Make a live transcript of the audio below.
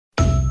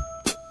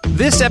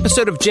This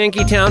episode of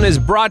Jankytown is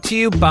brought to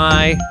you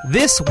by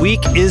This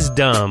Week is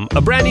Dumb, a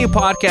brand new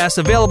podcast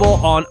available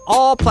on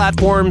all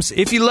platforms.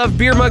 If you love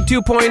Beer Mug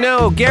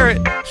 2.0,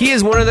 Garrett, he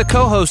is one of the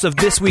co-hosts of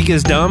This Week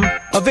is Dumb,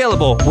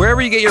 available wherever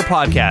you get your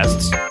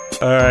podcasts.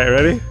 All right,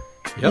 ready?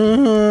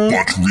 Yep.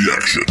 Butt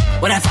reaction.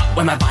 When I fuck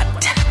with my butt,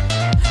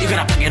 you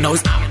gotta plug your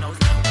nose out.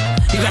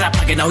 You gotta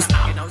plug your nose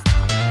out.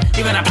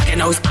 You gotta plug your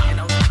nose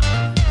out.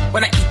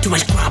 When I eat too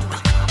much grub,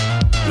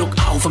 look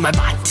out for my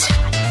butt.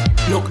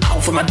 Look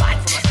out for my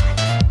butt.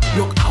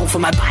 Look out for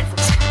my butt.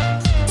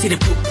 See the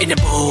poop in the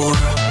bowl.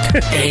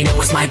 They know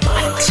it's my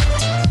butt.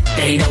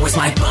 They know it's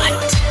my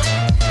butt.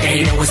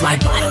 They know it's my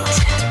butt.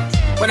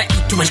 When I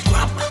eat too much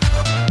grub,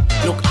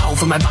 look out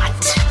for my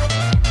butt.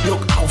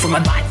 Look out for my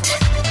butt.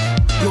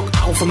 Look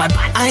out for my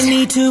butt. I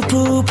need to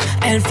poop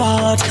and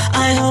fart.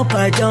 I hope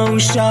I don't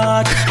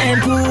shart.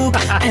 And poop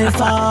and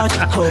fart.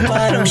 Hope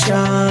I don't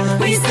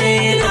shart. We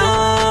say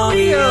oh,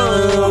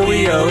 yo,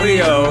 yo,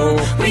 yo.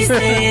 We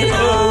say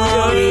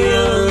oh,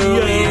 yo,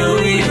 yo, yo.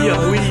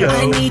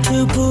 I need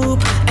to poop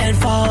and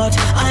fart.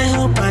 I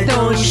hope I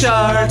don't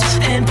shart.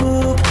 And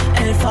poop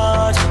and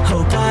fart.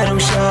 Hope I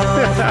don't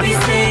shart. We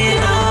say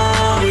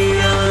oh, yo,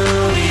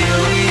 yo, yo.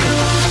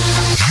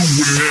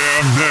 You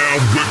have now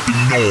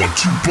whipping on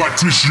to butt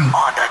tissue.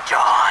 On the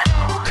John.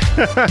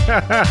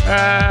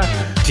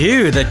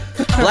 Dude, the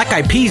Black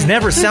Eyed Peas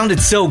never sounded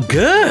so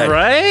good.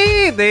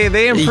 Right?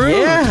 They improved.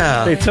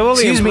 Yeah. They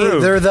totally Excuse improved.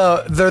 me, they're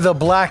the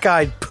Black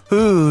Eyed Poos.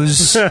 Who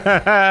is-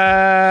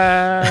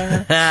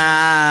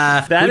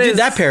 did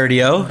that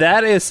parody-o?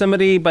 That is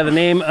somebody by the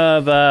name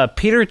of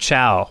Peter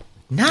Chow.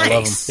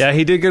 Nice. Yeah,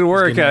 he did good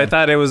work. I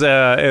thought it was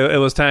it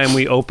was time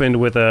we opened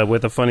with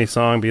a funny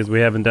song because we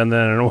haven't done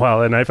that in a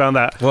while, and I found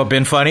that Well,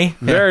 been funny?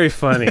 very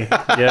funny.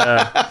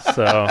 Yeah.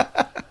 So,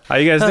 how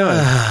you guys doing?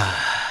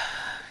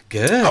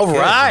 Good. All good,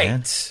 right.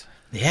 man.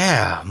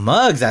 Yeah,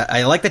 Muggs.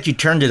 I like that you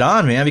turned it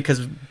on, man,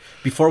 because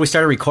before we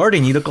started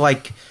recording, you look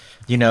like,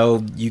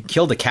 you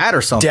killed a cat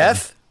or something.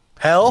 Death?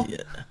 Hell?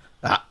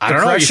 I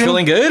don't know. Are you Depression?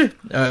 feeling good?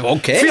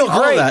 Okay. Feel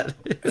all of great. that.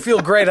 I feel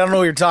great. I don't know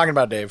what you're talking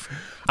about, Dave.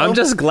 I'm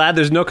just glad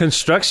there's no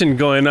construction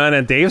going on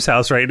at Dave's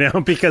house right now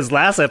because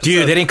last episode,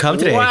 Dude, they didn't come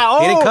today. Wow,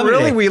 They didn't come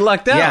really? today. We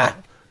lucked out. Yeah.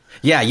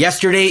 Yeah,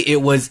 yesterday it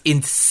was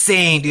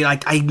insane, dude.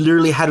 Like, I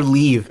literally had to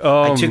leave.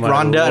 Oh, I took my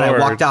Rhonda and I Lord.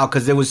 walked out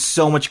because there was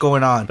so much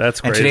going on.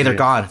 That's And crazy. today they're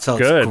gone, so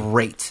Good. it's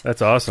great.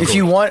 That's awesome. If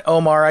you want,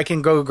 Omar, I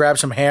can go grab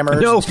some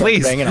hammers. no, and start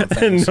please, banging on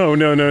things. no.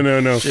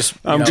 Just,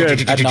 I'm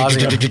good. ad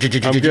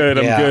nauseum. I'm good.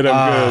 I'm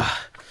Yeah.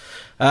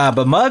 good.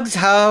 But Muggs,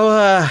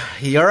 how,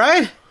 you all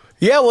right?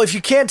 Yeah, well, if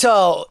you can't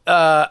tell,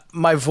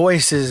 my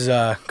voice is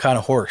kind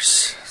of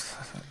hoarse.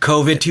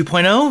 COVID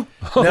 2.0?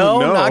 No,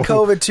 no. not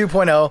COVID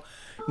 2.0.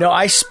 No,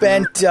 I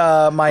spent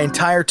my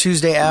entire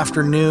Tuesday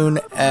afternoon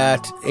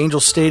at Angel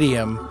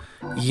Stadium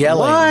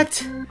yelling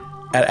What?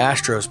 at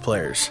Astros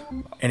players,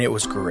 and it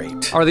was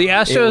great. Are the It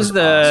was Astros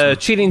the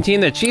cheating team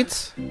that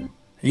cheats?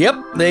 Yep,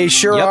 they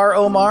sure Yep. are,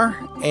 Omar.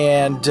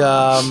 And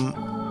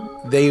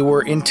they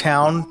were in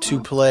town to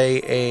play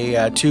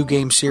a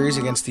 2-game series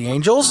against the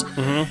Angels.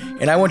 Mm-hmm.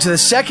 And I went to the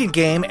second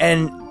game,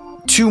 and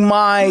to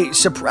my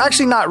surprise,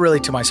 actually not really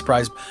to my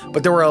surprise,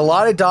 but there were a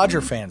lot of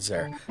Dodger fans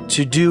there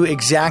to do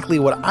exactly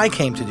what I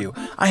came to do.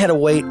 I had to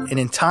wait an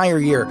entire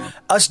year.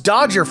 Us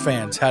Dodger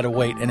fans had to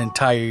wait an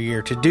entire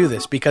year to do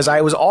this because I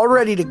was all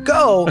ready to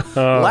go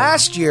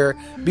last year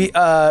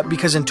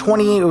because in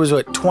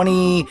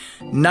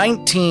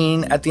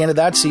 2019, at the end of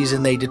that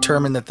season, they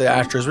determined that the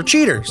Astros were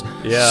cheaters.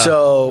 Yeah.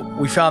 So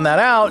we found that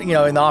out, in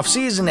the off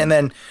season, and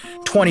then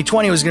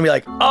 2020 was going to be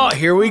like, oh,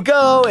 here we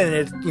go.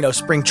 And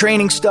spring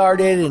training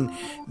started and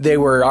they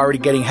were already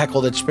getting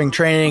heckled at spring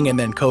training, and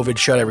then COVID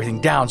shut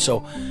everything down.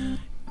 So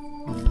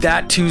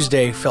that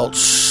Tuesday felt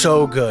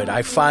so good.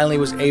 I finally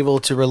was able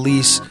to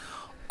release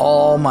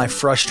all my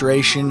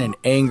frustration and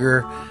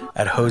anger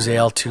at Jose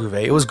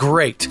Altuve. It was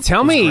great.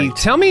 Tell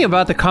me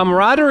about the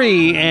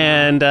camaraderie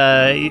and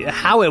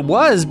how it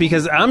was,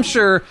 because I'm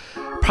sure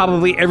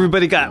probably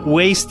everybody got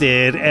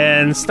wasted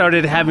and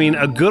started having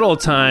a good old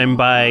time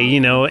by,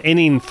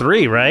 inning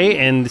 3, right?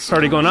 And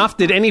started going off.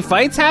 Did any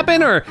fights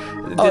happen, or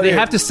did they dude,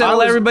 have to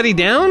settle everybody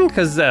down?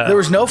 Because There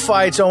was no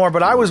fights, Omar,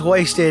 but I was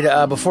wasted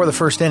before the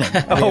first inning.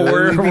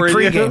 were we you?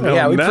 pre-gamed. Oh,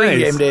 Yeah, we nice.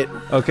 pre-gamed it.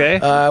 Okay.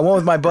 I went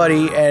with my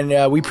buddy,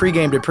 and we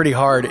pre-gamed it pretty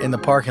hard in the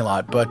parking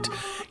lot. But,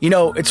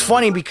 it's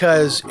funny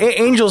because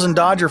Angels and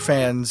Dodger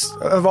fans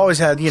have always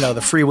had, the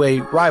freeway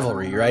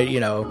rivalry, right?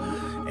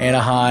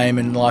 Anaheim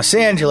and Los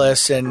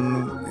Angeles,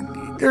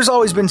 and there's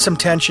always been some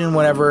tension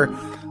whenever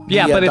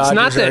Yeah, the but it's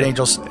not Dodgers are at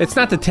Angels. it's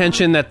not the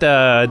tension that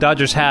the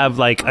Dodgers have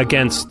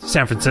against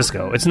San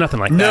Francisco. It's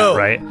nothing like No, that,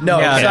 right? no,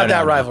 Yeah, it's no, not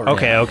that no. rivalry.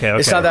 Okay.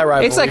 It's not that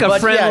rivalry. It's like a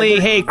But, friendly,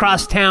 yeah, hey,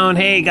 cross town,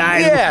 hey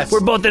guys, Yes.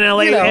 we're both in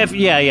LA.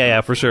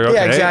 Yeah, for sure. Okay,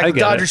 yeah, I exactly. get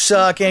Dodgers it.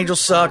 suck, Angels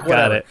suck,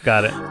 whatever.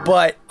 Got it.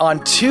 But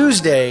on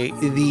Tuesday,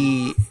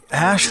 the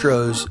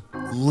Astros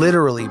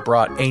literally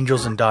brought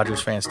Angels and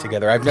Dodgers fans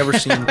together. I've never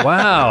seen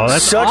Wow,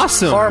 that's such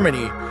awesome.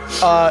 harmony.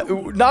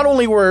 Not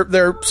only were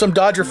there some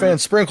Dodger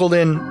fans sprinkled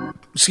in,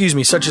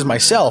 such as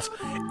myself,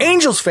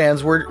 Angels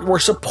fans were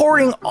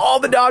supporting all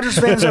the Dodgers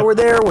fans that were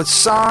there with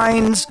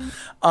signs.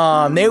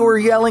 They were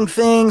yelling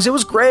things. It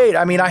was great.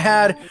 I mean,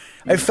 I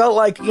felt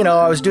like,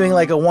 I was doing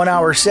like a 1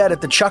 hour set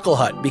at the Chuckle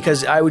Hut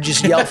because I would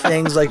just yell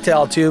things like to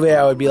Altuve.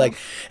 I would be like,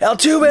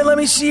 Altuve, let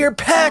me see your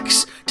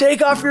pecs.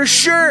 Take off your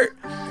shirt.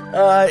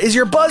 Is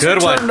your buzzer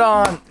turned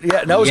on?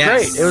 Yeah, no, it was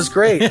great. It was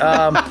great.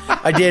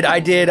 I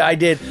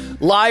did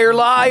liar,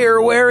 liar,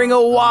 wearing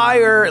a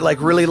wire,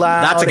 like really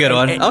loud. That's a good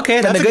one.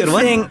 Okay, that's a good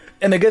one.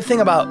 And the good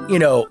thing about,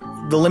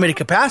 the limited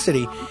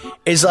capacity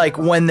is like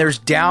when there's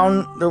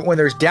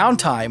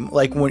downtime,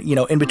 like when,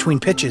 in between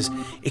pitches,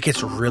 it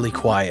gets really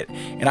quiet.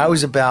 And I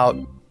was about,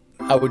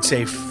 I would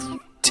say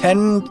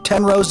 10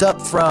 rows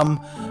up from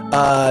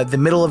the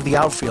middle of the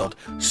outfield.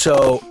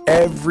 So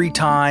every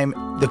time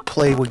the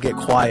play would get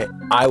quiet,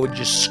 I would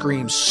just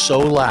scream so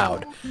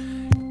loud.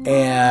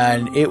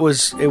 And it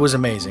was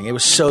amazing. It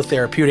was so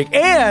therapeutic.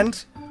 And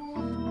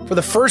for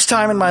the first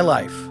time in my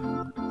life,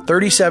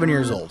 37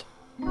 years old,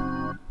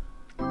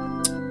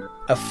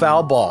 a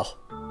foul ball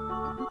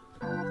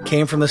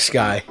came from the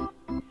sky,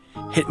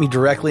 hit me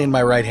directly in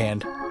my right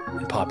hand,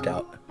 and popped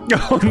out.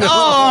 Oh, no.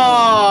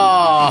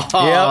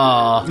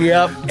 Oh!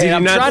 Yep. Did you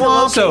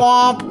not? So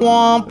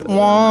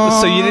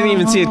you didn't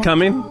even see it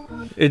coming?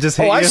 It just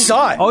hit you? I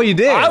saw it. Oh, you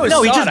did?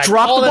 No, he just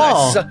dropped the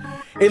ball.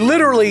 It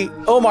literally,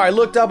 Omar, I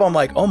looked up, I'm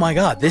like, oh my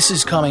God, this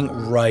is coming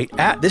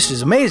this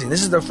is amazing.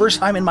 This is the first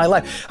time in my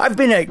life. I've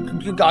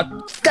been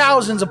got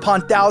thousands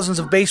upon thousands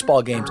of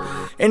baseball games.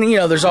 And,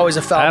 there's always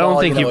a foul ball. I don't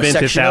think you've been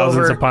to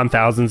thousands upon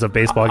thousands of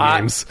baseball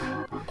games.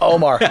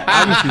 Omar.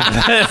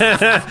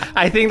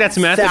 I think that's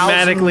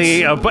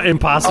mathematically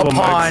impossible.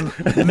 Upon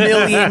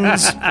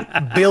millions,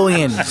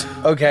 billions,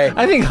 okay?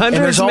 I think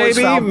hundreds,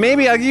 maybe.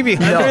 Maybe I'll give you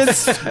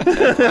hundreds.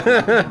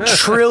 No.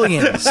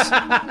 Trillions.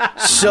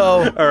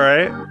 So... All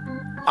right.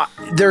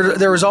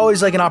 There was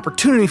always like an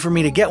opportunity for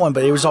me to get one,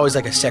 but it was always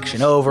like a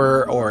section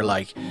over or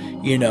like,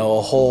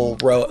 a whole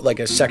row, like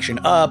a section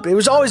up. It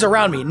was always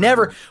around me.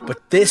 Never. But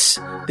this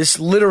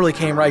literally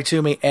came right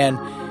to me. And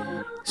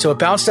so it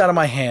bounced out of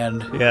my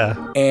hand. Yeah.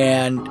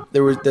 And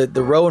there was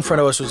the row in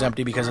front of us was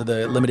empty because of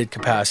the limited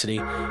capacity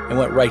and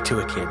went right to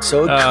a kid.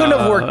 So it couldn't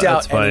have worked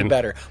out any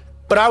better.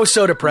 But I was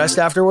so depressed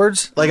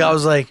afterwards. Like, I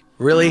was like,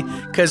 really?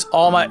 Because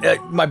all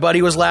my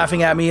buddy was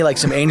laughing at me. Like,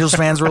 some Angels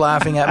fans were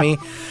laughing at me.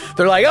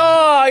 They're like,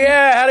 oh,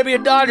 yeah, had to be a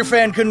Dodger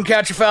fan, couldn't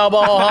catch a foul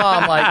ball, huh?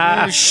 I'm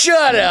like,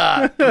 shut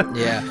up.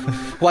 Yeah.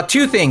 Well,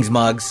 two things,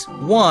 Muggs.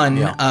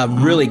 One,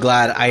 I'm really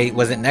glad I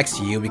wasn't next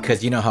to you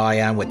because you know how I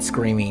am with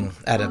screaming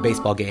at a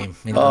baseball game.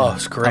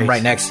 It's great. I'm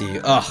right next to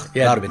you. Oh,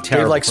 yeah, that would have been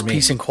terrible. Dave likes for me.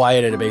 Peace and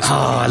quiet at a baseball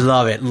game. I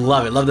love it.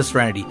 Love the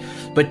serenity.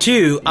 But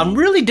two, I'm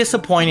really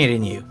disappointed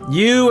in you.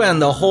 You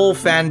and the whole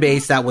fan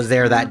base that was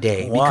there that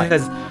day. Why?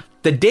 Because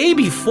the day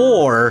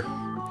before,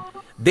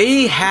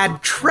 they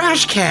had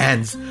trash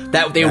cans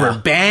that they were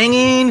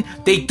banging.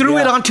 They threw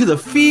it onto the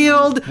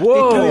field.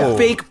 Whoa. They threw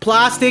fake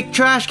plastic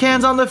trash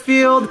cans on the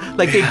field.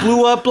 Like, they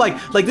blew up. Like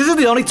this is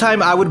the only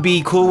time I would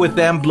be cool with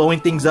them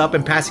blowing things up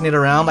and passing it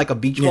around like a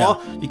beach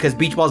ball, because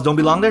beach balls don't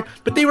belong there.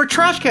 But they were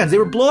trash cans. They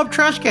were blow-up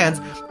trash cans,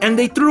 and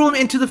they threw them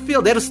into the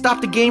field. They had to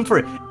stop the game for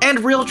it. And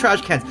real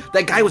trash cans.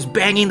 That guy was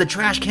banging the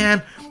trash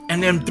can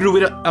and then threw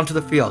it onto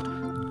the field.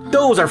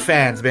 Those are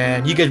fans,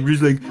 man. You guys were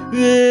just like,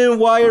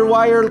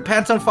 wire,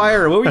 pants on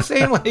fire. What were you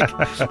saying?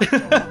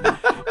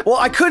 Well,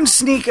 I couldn't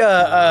sneak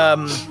a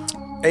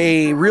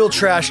real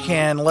trash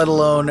can, let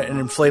alone an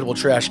inflatable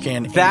trash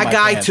can. That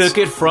guy took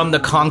it from the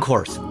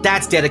concourse.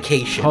 That's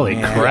dedication. Holy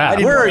crap.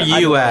 Where are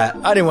you at?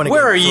 I didn't want to.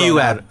 Where are you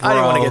at, bro? I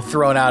didn't want to get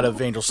thrown out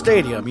of Angel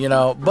Stadium,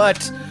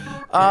 But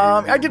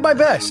I did my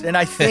best, and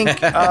I think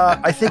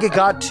it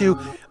got to.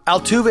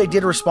 Altuve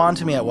did respond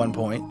to me at one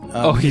point.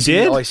 He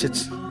did?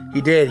 He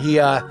did.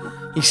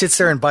 He sits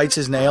there and bites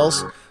his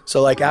nails.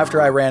 So, like,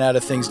 after I ran out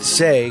of things to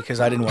say,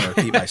 because I didn't want to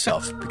repeat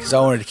myself, because I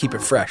wanted to keep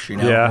it fresh,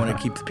 I wanted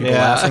to keep the people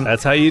laughing.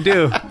 That's how you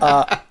do.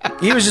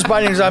 He was just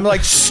biting his. I'm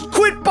like,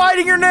 quit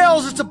biting your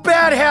nails. It's a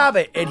bad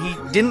habit. And he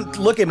didn't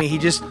look at me. He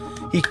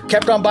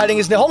kept on biting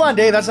his nails. Hold on,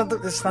 Dave. That's not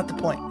the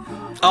point.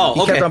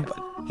 Oh, okay.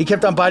 He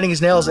kept on biting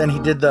his nails, and he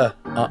did the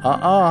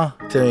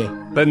to me.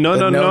 But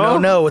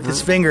no with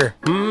his finger.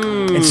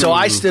 And so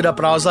I stood up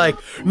and I was like,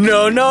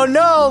 no.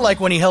 Like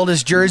when he held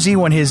his jersey,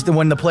 when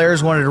the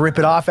players wanted to rip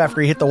it off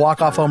after he hit the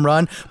walk-off home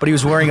run, but he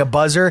was wearing a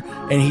buzzer,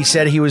 and he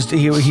said he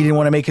didn't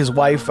want to make his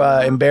wife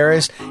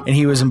embarrassed, and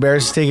he was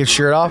embarrassed to take his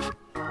shirt off.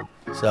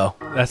 So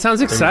that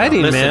sounds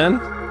exciting,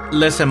 man.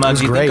 Listen,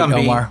 Muggs, you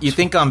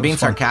think I'm being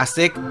fun.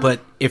 sarcastic, but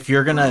if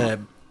you're gonna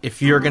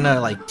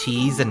like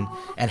tease and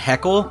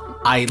heckle,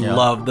 I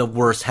love the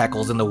worst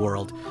heckles in the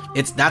world.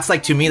 That's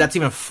like, to me, that's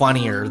even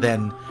funnier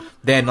than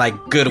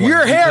like good ones.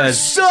 Your hair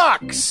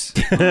sucks.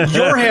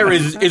 Your hair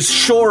is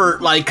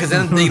short, like, because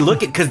then they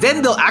look at, because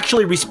then they'll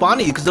actually respond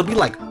to you, because they'll be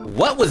like,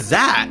 what was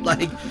that?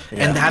 Like,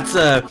 and that's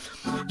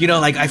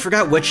like, I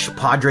forgot which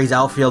Padres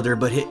outfielder,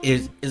 but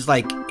is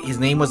like, his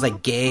name was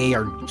like Gay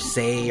or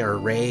Say or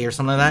Ray or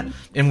something like that,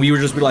 and we were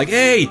just be like,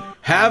 hey,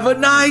 have a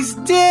nice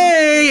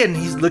day, and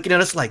he's looking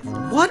at us like,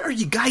 what are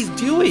you guys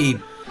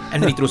doing?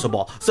 and then he threw us a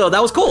ball. So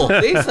that was cool.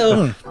 See?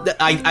 So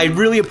I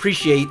really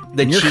appreciate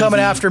the You're cheesy- coming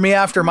after me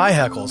after my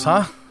heckles,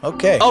 huh?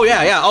 Okay. Oh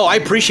yeah. Oh, I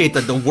appreciate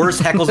the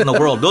worst heckles in the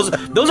world.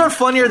 Those are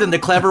funnier than the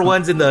clever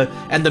ones and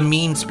the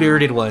mean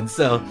spirited ones.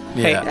 So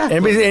hey, Yeah.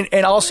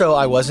 And also,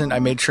 I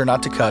made sure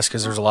not to cuss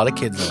because there's a lot of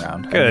kids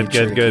around. I Good, made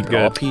sure to good, keep it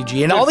all good.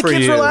 PG. And Good all the for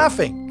kids you. were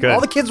laughing. Good.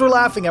 All the kids were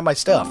laughing at my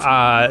stuff.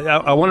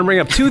 I want to bring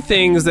up two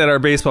things that are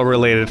baseball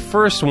related.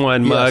 First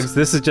one, Muggs,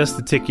 this is just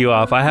to tick you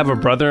off. I have a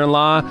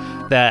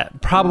brother-in-law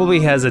that probably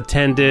has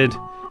attended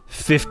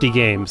 50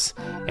 games,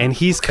 and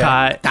he's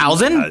caught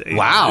 1,000?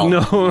 Wow.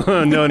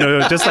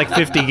 No, just like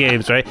 50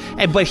 games, right?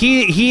 But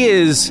he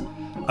is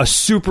a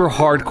super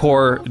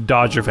hardcore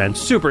Dodger fan.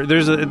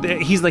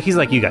 He's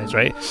like you guys,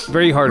 right?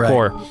 Very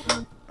hardcore.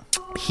 Right.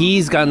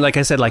 He's gotten, like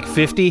I said, like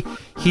 50.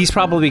 He's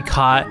probably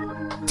caught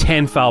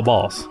 10 foul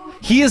balls.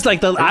 He is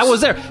like I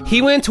was there.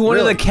 He went to one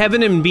of the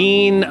Kevin and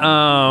Bean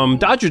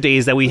Dodger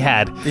days that we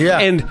had. Yeah.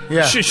 And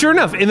sure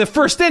enough, in the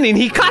first inning,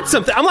 he caught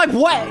something. I'm like,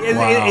 what?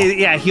 Wow.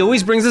 Yeah, he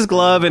always brings his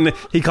glove, and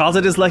he calls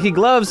it his lucky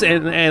gloves.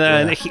 And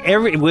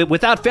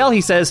without fail, he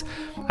says,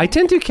 I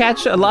tend to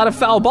catch a lot of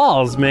foul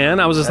balls,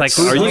 man. I was just like,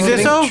 are you Who's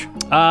this,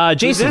 kidding?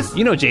 Jason. this?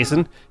 You know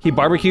Jason. He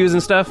barbecues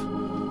and stuff.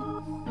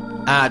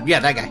 Yeah,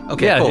 that guy.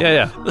 Okay, Yeah,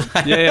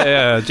 cool.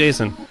 yeah.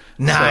 Jason.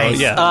 Nice.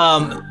 So,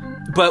 yeah.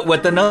 But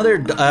with another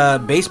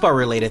baseball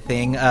related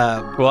thing,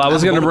 Well, I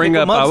was going to bring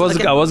up. I was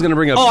going to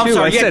bring up. Oh, I'm two.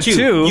 sorry. I said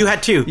two. You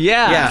had two.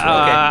 Yeah.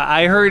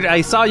 Okay.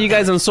 I saw you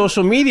guys on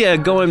social media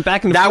going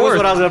back and forth. That was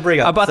what I was gonna bring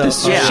up. About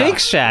this Shake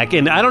Shack,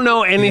 and I don't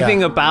know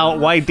anything about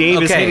why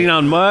Dave is Okay. hitting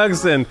on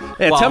Muggs. And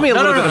tell me a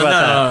little bit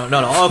about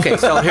that. No. Okay,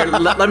 so here,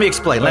 let me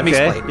explain. Let me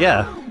explain.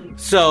 Yeah.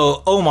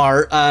 So,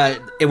 Omar,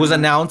 it was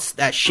announced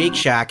that Shake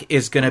Shack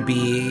is going to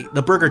be,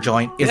 the burger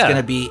joint is going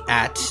to be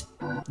at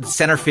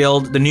center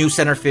field, the new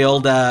center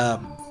field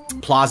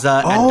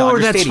plaza at Dodger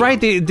that's Stadium. right.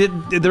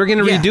 They're going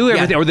to redo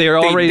everything, or they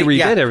already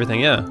redid everything.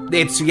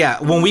 Yeah.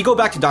 When we go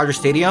back to Dodger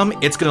Stadium,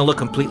 it's going to look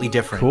completely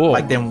different, Cool.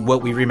 like than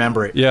what we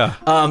remember it. Yeah.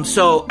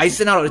 So I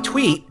sent out a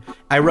tweet.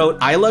 I wrote,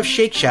 I love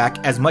Shake Shack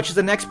as much as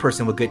the next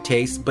person with good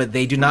taste, but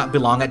they do not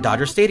belong at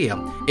Dodger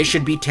Stadium. It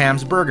should be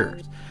Tam's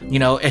Burgers. You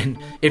know, and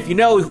if you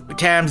know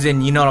Tam's,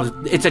 and you know,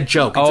 it's a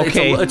joke.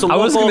 Okay. It's a local, I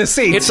was going to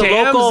say, it's Tam's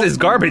a local, is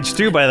garbage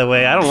too, by the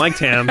way. I don't like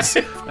Tam's.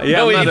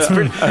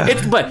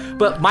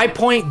 But my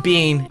point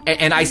being,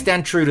 and I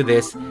stand true to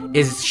this,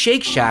 is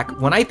Shake Shack.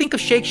 When I think of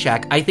Shake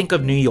Shack, I think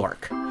of New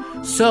York.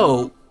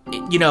 So,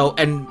 you know,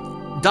 and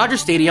Dodger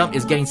Stadium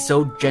is getting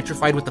so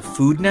gentrified with the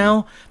food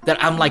now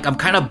that I'm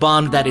kind of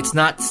bummed that it's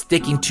not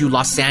sticking to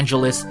Los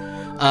Angeles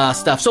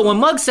stuff. So when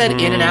Muggs said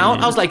In-N-Out,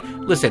 I was like,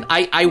 listen,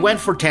 I went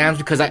for Tam's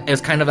because it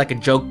was kind of like a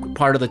joke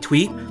part of the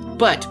tweet,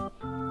 but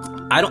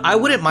I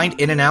wouldn't mind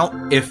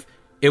In-N-Out if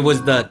it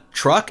was the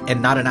truck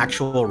and not an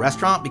actual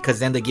restaurant, because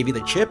then they give you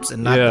the chips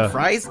and not the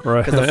fries,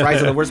 because the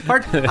fries are the worst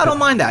part. I don't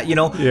mind that, you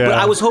know. Yeah. But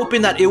I was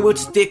hoping that it would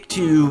stick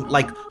to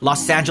like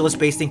Los Angeles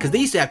based thing, because they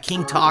used to have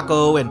King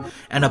Taco and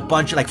a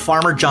bunch of like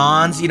Farmer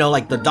John's, you know,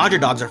 like the Dodger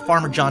dogs are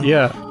Farmer John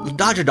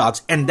Dodger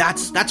dogs, and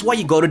that's why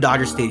you go to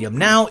Dodger Stadium.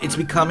 Now it's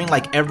becoming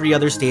like every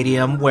other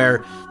stadium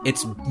where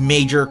it's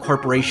major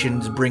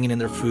corporations bringing in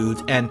their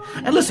foods. And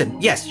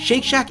listen, yes,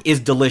 Shake Shack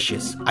is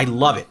delicious. I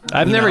love it.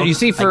 You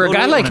see, for a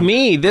guy like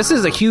me, this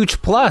is a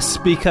huge plus,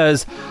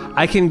 because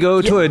I can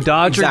go to a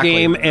Dodger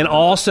game and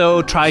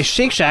also try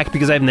Shake Shack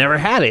because I've never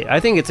had it. I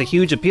think it's a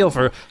huge appeal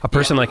for a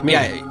person like me.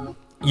 Yeah,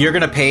 you're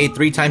gonna pay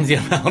 3 times the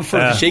amount for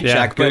the Shake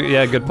Shack. But,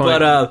 good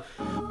point.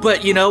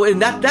 But you know,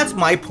 and that's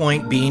my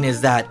point being,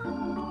 is that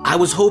I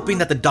was hoping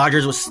that the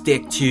Dodgers would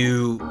stick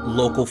to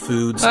local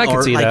foods. I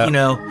can see like, that.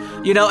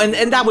 You know,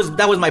 and that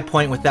was my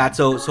point with that.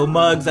 So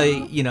Muggs,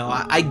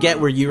 I get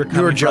where you were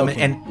coming from,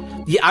 joking.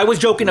 and yeah, I was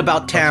joking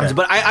about Tam's,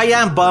 but I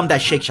am bummed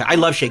at Shake Shack. I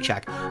love Shake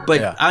Shack,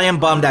 but I am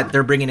bummed that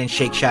they're bringing in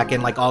Shake Shack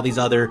and like all these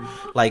other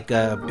like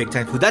big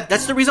time food.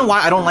 That's the reason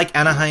why I don't like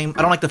Anaheim.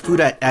 I don't like the food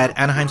at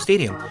Anaheim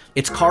Stadium.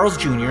 It's Carl's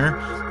Jr.,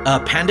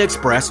 Panda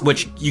Express,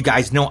 which you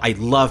guys know I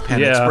love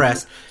Panda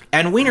Express.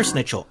 And Wiener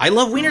Schnitzel. I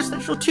love Wiener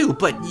Schnitzel too,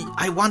 but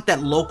I want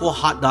that local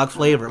hot dog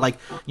flavor. Like,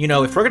 you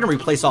know, if we're going to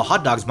replace all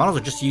hot dogs, might as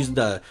well just use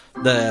the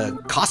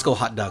Costco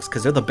hot dogs,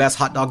 because they're the best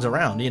hot dogs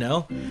around, you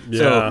know?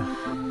 Yeah.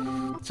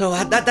 So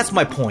that's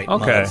my point.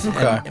 Okay. Muggs.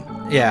 Okay.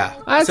 And, yeah.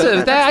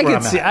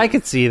 I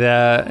could see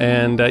that,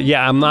 and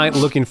I'm not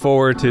looking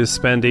forward to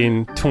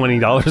spending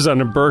 $20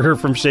 on a burger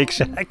from Shake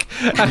Shack,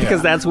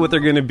 because that's what they're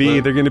going to be.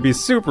 They're going to be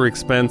super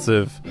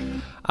expensive.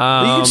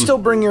 But you can still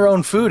bring your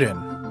own food in,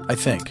 I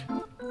think,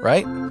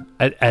 right?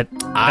 At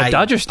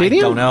Dodger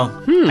Stadium. I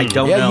don't know. I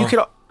don't know.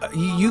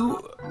 You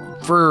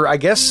could. For, I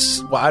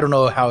guess, well, I don't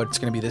know how it's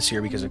going to be this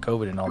year because of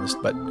COVID and all this,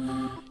 but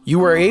you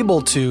were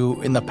able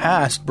to, in the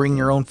past, bring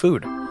your own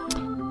food.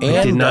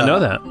 I did not know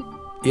that.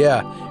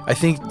 Yeah. I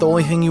think the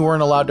only thing you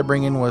weren't allowed to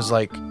bring in was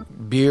like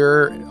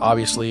beer,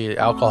 obviously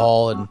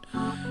alcohol, and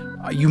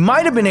you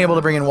might have been able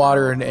to bring in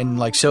water and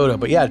like soda,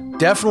 but yeah,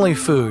 definitely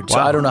food. So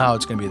I don't know how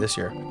it's going to be this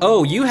year.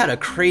 Oh, you had a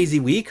crazy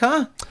week,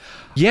 huh?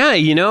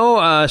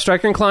 Yeah,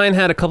 Stryker and Klein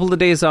had a couple of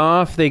days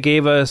off. They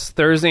gave us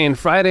Thursday and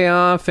Friday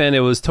off, and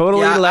it was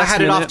totally Yeah, I last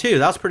had minute. it off too.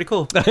 That was pretty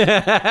cool.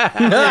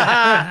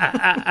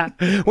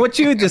 What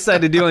you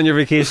decide to do on your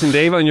vacation,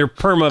 Dave? On your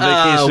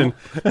perma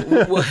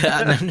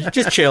vacation?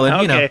 Just chilling,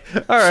 Okay,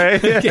 all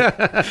right.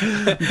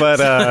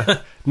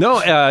 But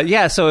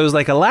yeah. So it was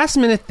like a last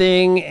minute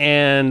thing,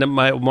 and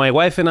my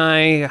wife and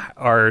I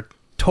are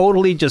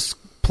totally just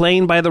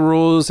playing by the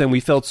rules, and we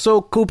felt so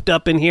cooped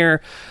up in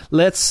here.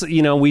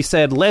 We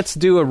said let's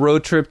do a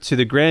road trip to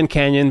the Grand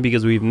Canyon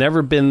because we've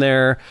never been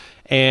there.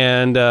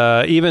 And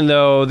even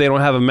though they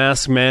don't have a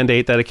mask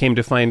mandate, that I came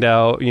to find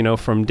out,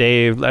 from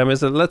Dave, I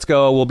said, let's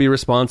go. We'll be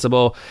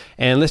responsible,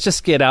 and let's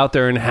just get out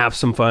there and have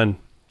some fun.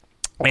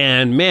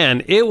 And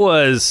man, it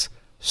was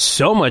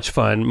so much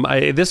fun.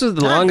 This is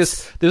the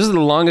longest. This is the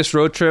longest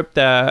road trip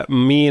that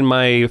me and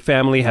my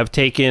family have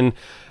taken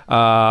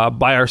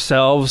by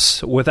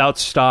ourselves without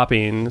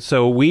stopping.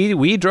 So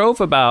we drove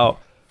about,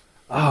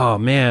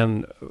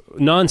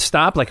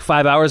 nonstop, like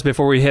 5 hours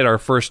before we hit our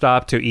first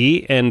stop to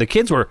eat, and the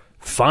kids were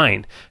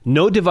fine.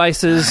 No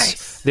devices.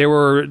 Nice. They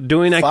were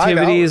doing 5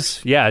 activities.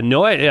 hours. Yeah,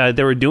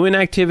 they were doing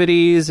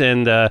activities,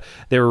 and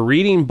they were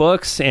reading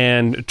books.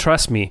 And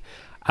trust me,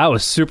 I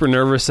was super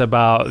nervous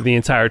about the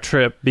entire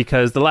trip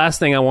because the last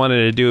thing I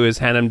wanted to do is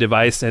hand them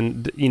device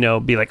and,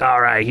 be like,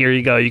 all right, here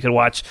you go. You can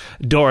watch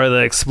Dora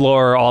the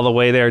Explorer all the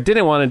way there.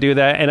 Didn't want to do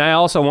that. And I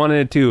also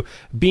wanted to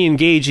be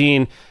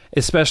engaging,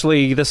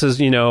 especially this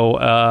is,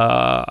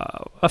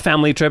 a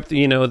family trip,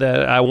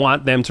 that I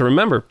want them to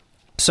remember.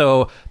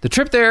 So the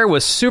trip there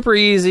was super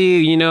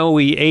easy.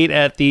 We ate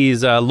at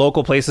these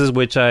local places,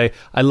 which I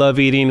love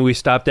eating. We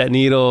stopped at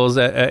Needles,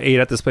 ate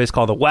at this place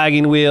called the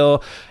Wagon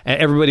Wheel. And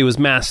everybody was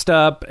masked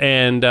up.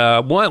 And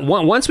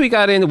once we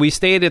got in, we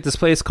stayed at this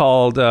place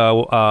called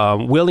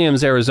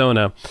Williams,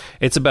 Arizona.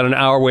 It's about an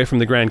hour away from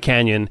the Grand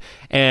Canyon.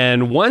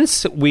 And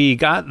once we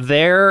got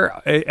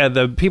there,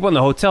 the people in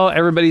the hotel,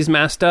 everybody's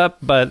masked up.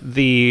 But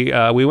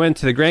we went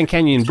to the Grand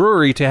Canyon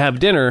Brewery to have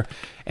dinner.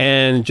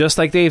 And just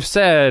like Dave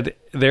said,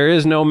 there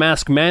is no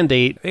mask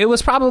mandate. It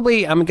was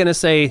probably, I'm going to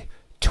say,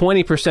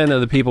 20%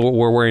 of the people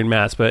were wearing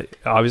masks, but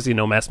obviously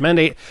no mask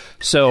mandate.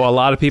 So a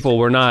lot of people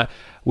were not.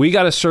 We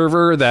got a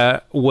server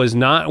that was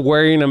not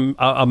wearing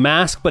a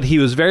mask, but he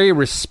was very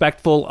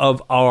respectful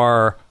of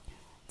our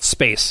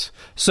space.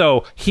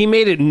 So he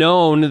made it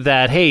known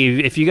that, hey,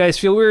 if you guys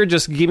feel weird,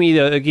 just give me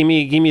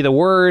the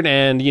word,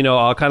 and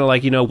I'll kind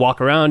of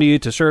walk around you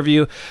to serve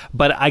you.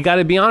 But I got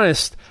to be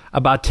honest,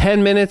 about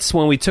 10 minutes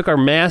when we took our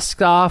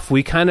masks off,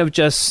 we kind of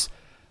just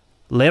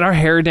let our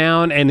hair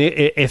down, and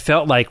it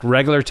felt like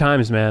regular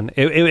times, man.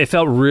 It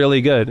felt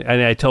really good,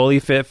 and I totally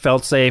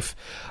felt safe.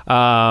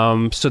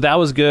 So that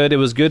was good. It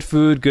was good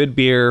food, good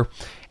beer,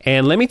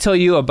 and let me tell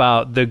you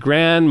about the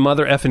Grand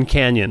Mother Effin'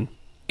 Canyon.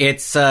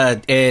 It's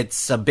a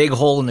big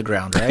hole in the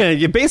ground, right?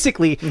 Yeah,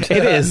 basically, it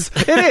is.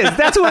 It is.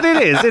 That's what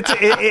it is.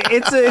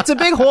 It's a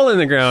big hole in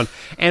the ground.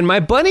 And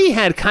my buddy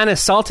had kind of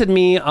salted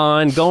me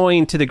on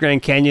going to the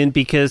Grand Canyon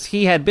because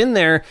he had been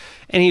there,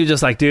 and he was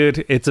just like,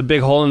 dude, it's a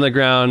big hole in the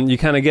ground. You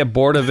kind of get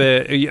bored of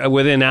it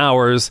within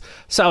hours.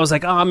 So I was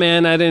like, oh,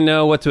 man, I didn't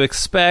know what to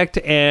expect.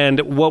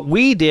 And what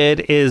we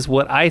did is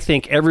what I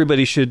think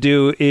everybody should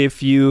do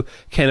if you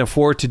can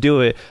afford to do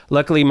it.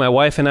 Luckily, my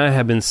wife and I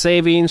have been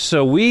saving,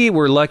 so we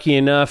were lucky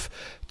enough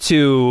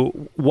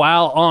to,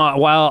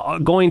 while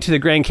going to the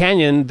Grand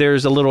Canyon,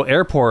 there's a little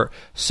airport.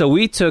 So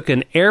we took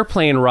an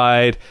airplane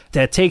ride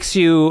that takes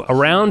you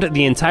around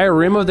the entire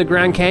rim of the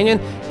Grand Canyon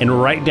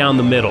and right down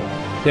the middle.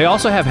 They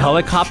also have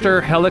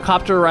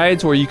helicopter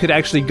rides where you could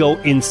actually go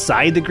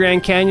inside the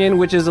Grand Canyon,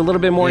 which is a little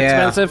bit more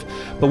expensive.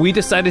 But we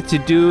decided to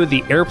do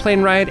the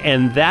airplane ride,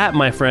 and that,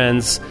 my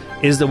friends,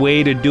 is the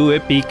way to do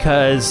it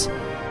because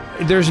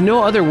there's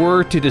no other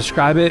word to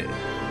describe it.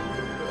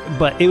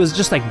 But it was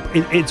just like,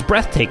 it's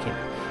breathtaking.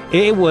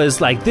 It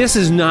was like, this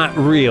is not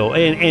real.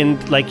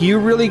 And like, you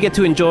really get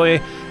to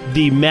enjoy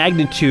the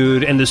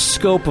magnitude and the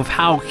scope of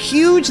how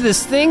huge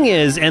this thing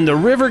is, and the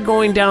river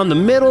going down the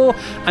middle.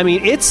 I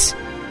mean, it's...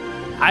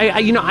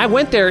 I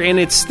went there, and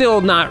it's still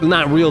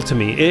not real to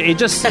me. It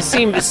just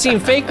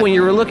seemed fake when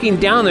you were looking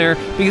down there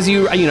because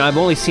I've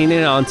only seen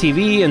it on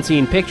TV and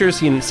seen pictures,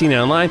 seen it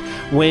online.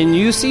 When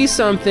you see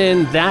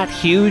something that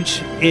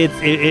huge,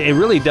 it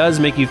really does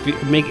make you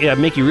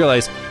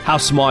realize how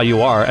small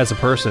you are as a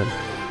person.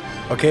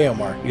 Okay,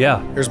 Omar.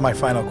 Yeah. Here's my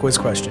final quiz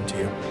question to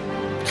you.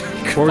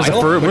 Where's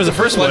the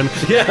first one?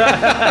 You get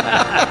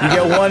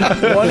one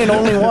and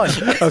only one.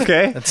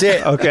 Okay. That's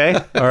it. Okay.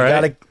 All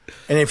right.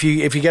 And if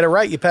you get it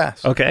right, you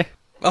pass. Okay.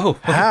 Oh.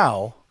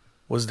 How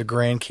was the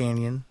Grand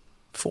Canyon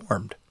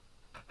formed?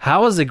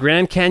 How was the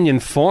Grand Canyon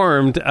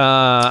formed?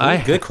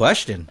 Good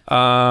question.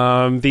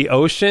 The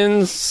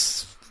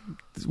oceans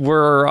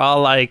were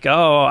all like,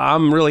 oh,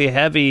 I'm really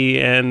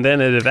heavy, and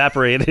then it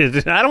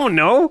evaporated. I don't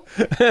know.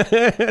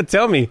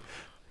 Tell me.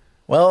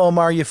 Well,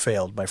 Omar, you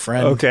failed, my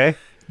friend. Okay.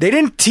 They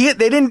didn't. You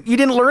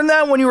didn't learn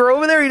that when you were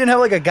over there. You didn't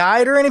have like a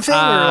guide or anything.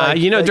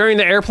 During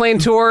the airplane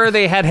tour,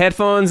 they had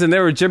headphones and they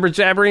were jibber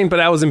jabbering, but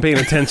I wasn't paying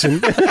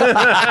attention.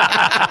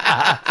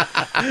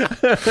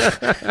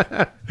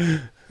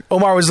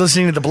 Omar was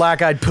listening to the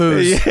Black Eyed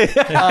Poos.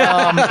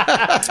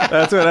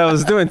 That's what I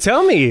was doing.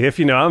 Tell me if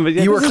you know.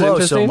 You were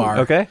close, Omar.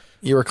 Okay,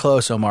 you were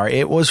close, Omar.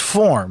 It was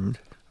formed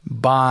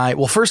by.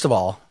 Well, first of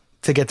all,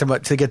 to get to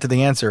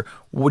the answer,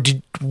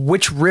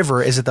 which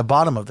river is at the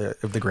bottom of the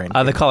Grand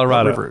Canyon? The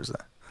Colorado River is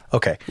that?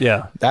 Okay,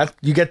 yeah, that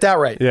you get that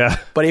right. Yeah,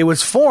 but it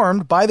was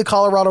formed by the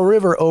Colorado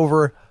River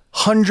over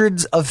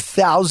hundreds of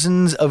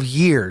thousands of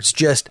years,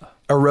 just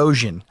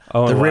erosion.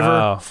 The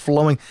river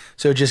flowing,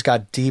 so it just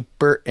got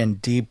deeper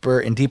and deeper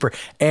and deeper.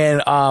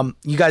 And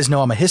you guys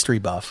know I'm a history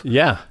buff.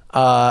 Yeah.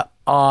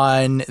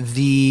 On I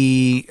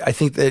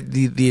think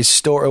the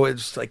story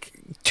was like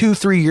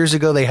 2-3 years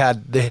ago. They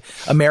had the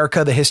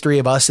History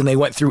of Us, and they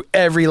went through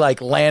every like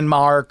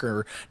landmark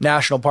or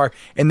national park,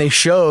 and they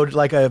showed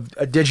like a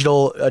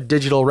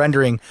digital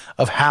rendering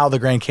of how the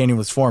Grand Canyon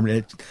was formed. And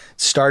it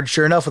started,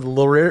 sure enough, with a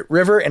little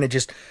river, and it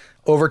just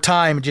over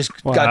time it just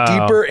got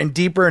deeper and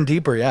deeper and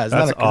deeper. Yeah, isn't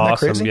that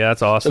crazy? Yeah,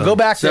 that's awesome. So go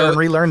back there and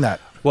relearn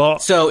that. Well,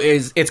 so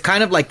it's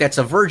kind of like that's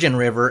a virgin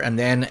river, and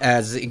then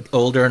as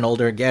older and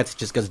older it gets, it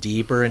just goes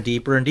deeper and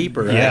deeper and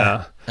deeper. Right?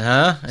 Yeah.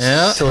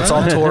 Yeah. So it's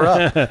all tore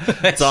up.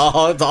 It's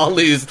all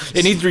loose.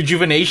 It needs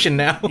rejuvenation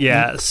now.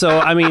 Yeah. So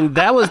I mean,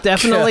 that was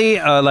definitely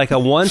like a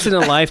once in a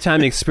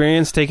lifetime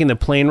experience taking the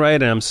plane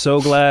ride, and I'm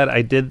so glad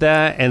I did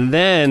that. And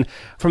then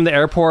from the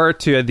airport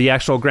to the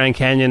actual Grand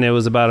Canyon, it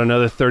was about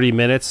another 30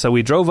 minutes. So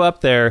we drove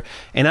up there,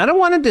 and I don't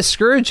want to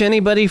discourage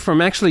anybody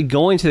from actually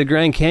going to the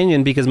Grand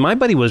Canyon because my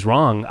buddy was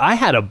wrong. I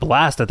had a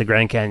blast at the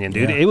Grand Canyon,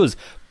 dude. Yeah. It was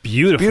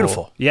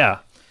beautiful. Yeah.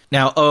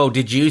 Now,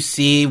 did you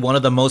see one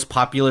of the most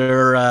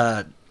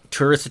popular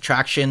tourist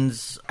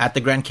attractions at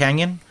the Grand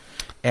Canyon?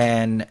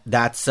 And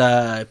that's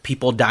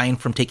people dying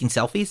from taking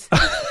selfies?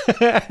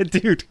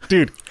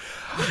 Dude.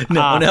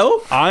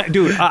 No?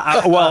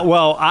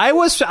 I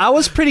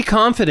was pretty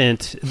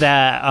confident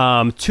that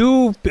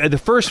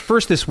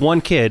this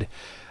one kid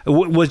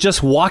was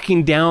just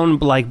walking down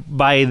like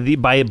by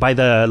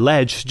the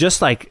ledge,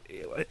 just like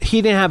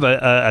he didn't have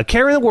a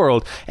care in the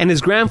world, and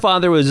his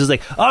grandfather was just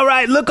like, all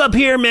right, look up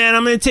here, man,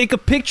 I'm gonna take a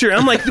picture.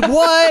 I'm like,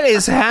 what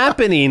is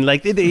happening?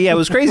 Like, yeah, it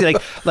was crazy.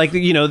 Like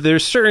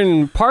there's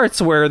certain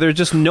parts where there's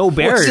just no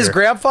barrier. Was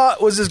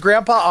his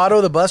grandpa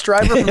Otto the bus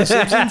driver from The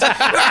Simpsons? All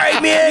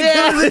right, man,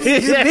 go to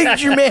the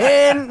picture,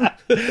 man.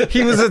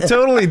 He was a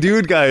totally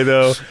dude guy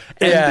though.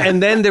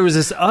 And then there was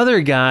this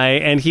other guy,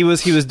 and he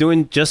was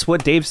doing just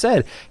what Dave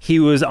said. He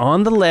was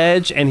on the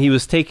ledge, and he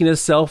was taking a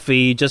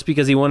selfie just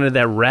because he wanted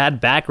that rad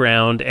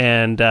background.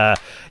 And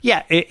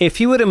if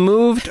he would have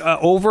moved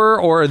over,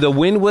 or the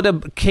wind would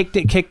have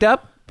kicked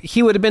up,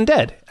 he would have been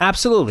dead.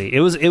 Absolutely, it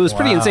was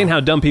pretty insane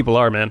how dumb people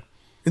are, man.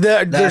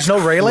 There's no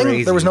railing.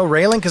 Crazy. There was no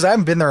railing because I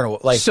haven't been there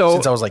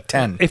since I was like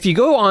 10. If you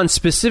go on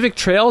specific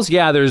trails,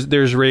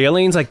 there's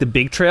railings like the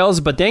big trails,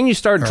 but then you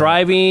start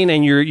driving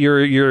and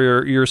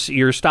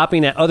you're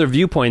stopping at other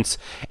viewpoints,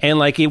 and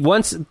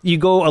once you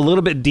go a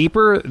little bit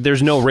deeper,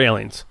 there's no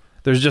railings.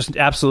 There's just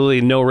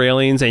absolutely no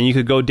railings, and you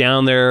could go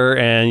down there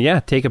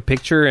and take a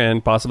picture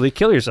and possibly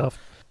kill yourself.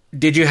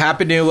 Did you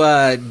happen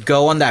to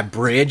go on that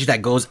bridge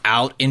that goes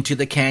out into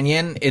the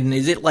canyon? And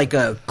is it like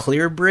a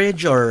clear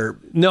bridge or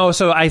no?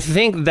 So I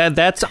think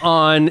that's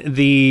on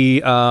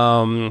the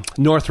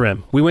North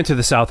Rim. We went to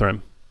the South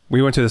Rim.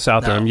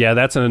 Rim. Yeah,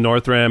 that's in the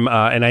North Rim,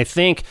 and I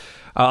think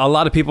a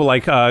lot of people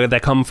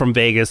that come from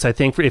Vegas. I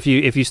think if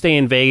you stay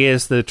in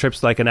Vegas, the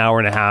trip's like an hour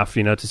and a half,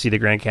 to see the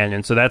Grand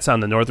Canyon. So that's on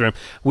the North Rim.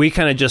 We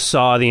kind of just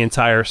saw the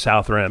entire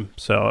South Rim.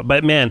 So,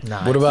 but man,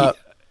 nice. What about?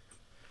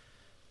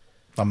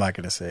 I'm not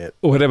going to say it.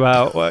 What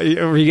about? Are you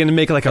going to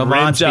make like a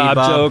rim job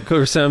joke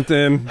or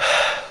something?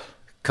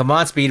 Come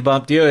on, Speed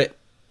Bump, do it.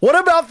 What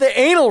about the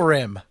anal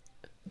rim?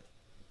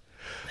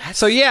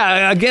 So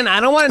again, I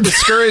don't want to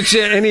discourage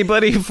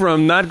anybody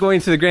from not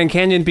going to the Grand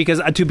Canyon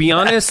because, to be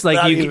honest,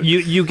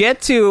 you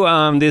get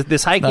to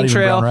this hiking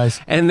trail,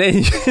 and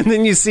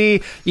then you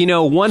see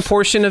one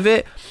portion of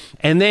it,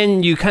 and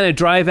then you kind of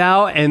drive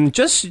out, and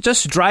just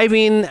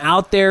driving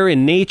out there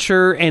in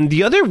nature. And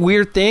the other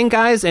weird thing,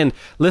 guys, and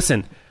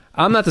listen,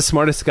 I'm not the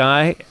smartest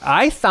guy.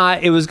 I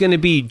thought it was going to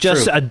be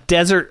just a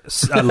desert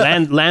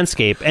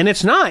landscape, and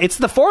it's not. It's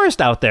the forest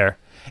out there.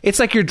 It's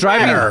like you're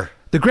driving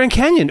the Grand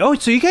Canyon. Oh,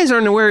 so you guys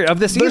aren't aware of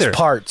this either? There's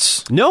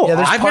parts. No,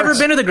 I've never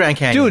been to the Grand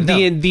Canyon.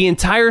 Dude, the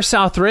entire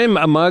South Rim,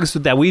 Mugs,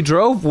 that we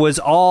drove was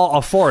all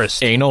a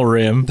forest. Anal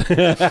rim.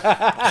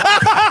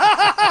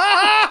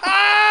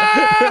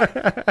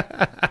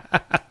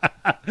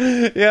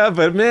 Yeah,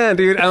 but man,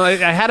 dude,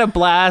 I had a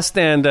blast,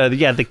 and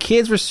the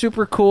kids were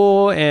super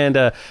cool,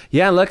 and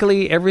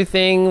luckily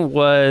everything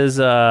was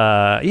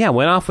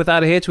went off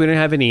without a hitch. We didn't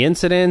have any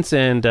incidents,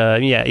 and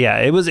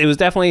it was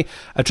definitely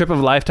a trip of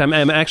a lifetime.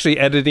 I'm actually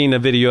editing a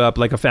video up,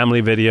 like a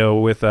family video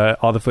with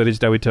all the footage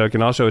that we took,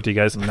 and I'll show it to you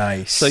guys.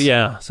 Nice.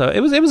 So it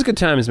was good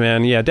times,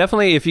 man. Yeah,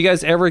 definitely. If you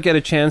guys ever get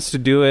a chance to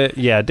do it,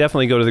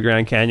 definitely go to the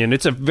Grand Canyon.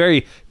 It's a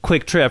very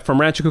quick trip from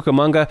Rancho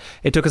Cucamonga.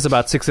 It took us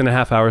about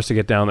 6.5 hours to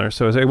get down there,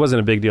 so it wasn't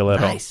a big deal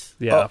at all.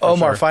 Yeah,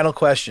 Omar, sure. final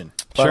question.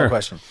 Sure.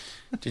 Question.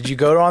 Did you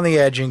go on the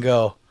edge and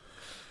go,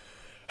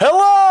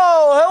 hello?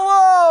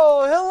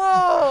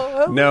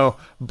 No,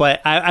 but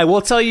I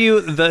will tell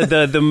you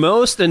the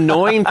most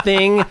annoying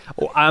thing.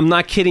 I'm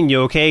not kidding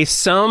you. Okay,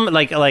 some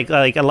like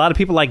a lot of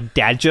people like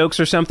dad jokes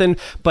or something.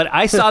 But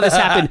I saw this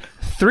happen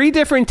 3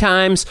 different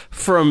times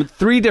from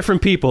 3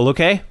 different people.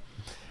 Okay,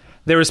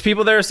 there was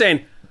people there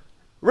saying,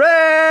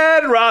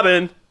 "Red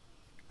Robin."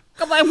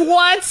 I'm like,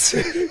 what?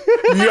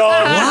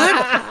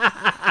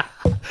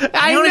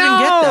 I don't even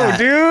get that,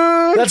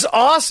 dude. That's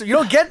awesome. You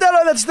don't get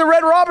that? That's the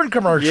Red Robin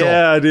commercial.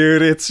 Yeah,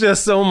 dude. It's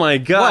just, oh my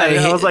God. What?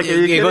 I was like,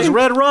 it goes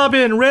Red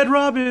Robin.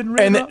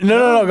 And then,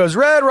 no, it goes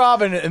Red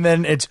Robin, and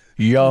then it's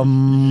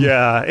yum.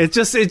 Yeah, it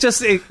just,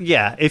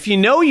 if you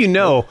know, you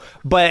know,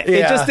 but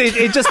it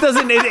just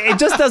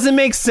doesn't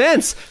make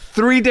sense.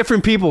 3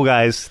 different people,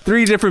 guys.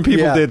 3 different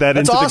people did that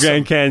That's into awesome. the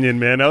Grand Canyon,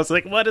 man. I was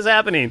like, what is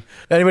happening?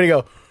 Anybody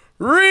go,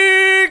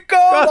 Rico?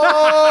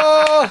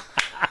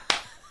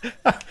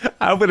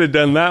 I would have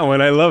done that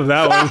one. I love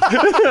that one.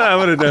 I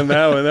would have done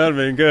that one. That would have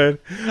been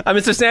good.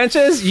 Mr.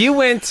 Sanchez, you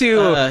went to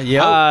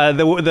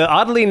the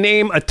oddly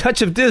named A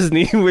Touch of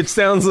Disney, which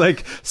sounds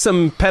like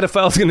some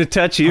pedophile's going to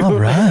touch you. All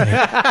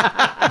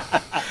right.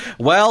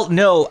 Well,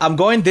 no, I'm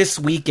going this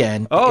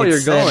weekend. Oh,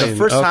 you're going. The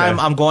first Okay. time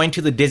I'm going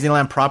to the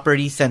Disneyland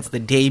property since the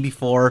day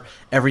before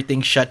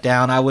everything shut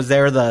down. I was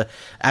there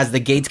as the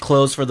gates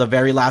closed for the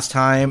very last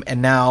time,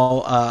 and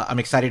now I'm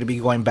excited to be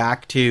going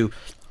back to.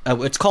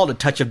 It's called A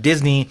Touch of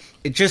Disney.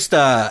 It's just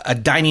a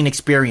dining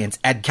experience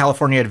at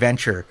California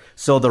Adventure.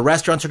 So the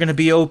restaurants are going to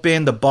be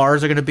open. The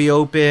bars are going to be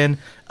open.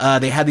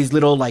 They have these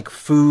little like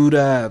food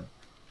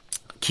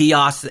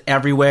kiosks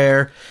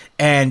everywhere.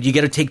 And you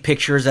get to take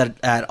pictures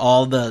at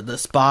all the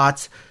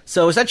spots.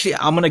 So essentially,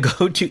 I'm going to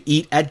go to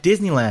eat at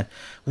Disneyland.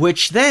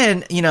 Which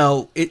then,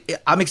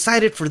 I'm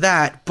excited for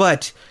that.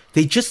 But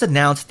they just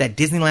announced that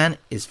Disneyland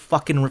is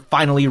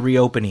finally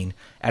reopening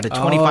at a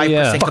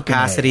 25%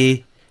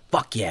 capacity.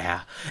 Fuck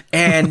yeah.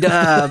 And,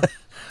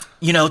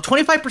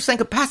 25%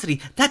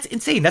 capacity, that's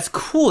insane. That's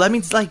cool. That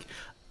means, the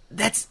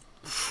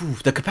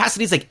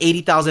capacity is like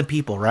 80,000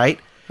 people, right?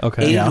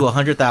 Okay. 80 to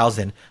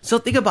 100,000. So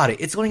think about it.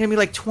 It's only going to be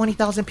like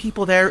 20,000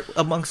 people there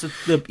amongst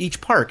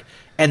each park.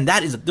 And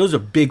those are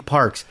big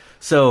parks.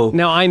 So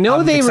now I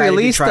know they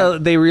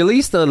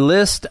released a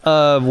list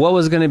of what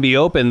was going to be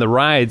open, the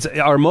rides.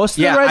 Are most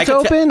of the rides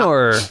open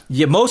or?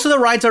 Yeah, most of the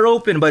rides are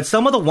open, but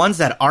some of the ones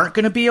that aren't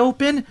going to be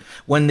open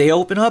when they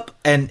open up,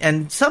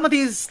 and some of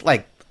these,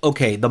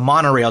 the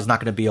monorail is not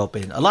going to be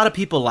open. A lot of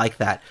people like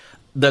that.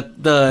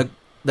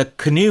 The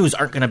canoes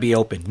aren't going to be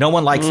open. No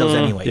one likes those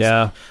anyways.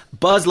 Yeah.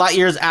 Buzz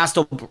Lightyear's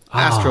Astro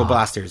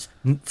Blasters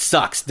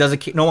sucks.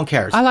 No one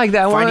cares. I like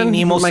that Finding one.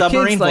 Nemo My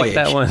submarine kids voyage.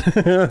 like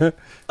that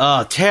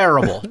one.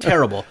 Terrible.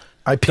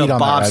 I peed the on that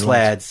ride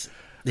bobsleds.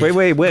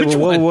 Wait, Which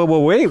one?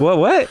 wait,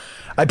 what?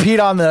 I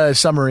peed on the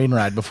submarine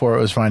ride before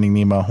it was Finding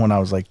Nemo when I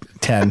was like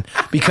 10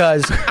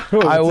 because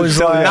I was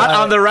like, Not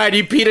on the ride.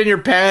 You peed in your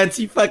pants.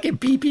 You fucking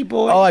pee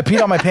boy. Oh, I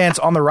peed on my pants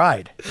on the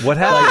ride. What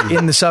happened?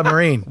 In the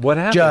submarine. What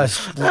happened?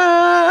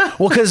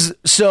 Because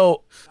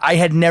I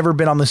had never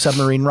been on the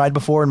submarine ride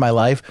before in my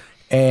life,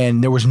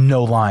 and there was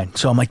no line.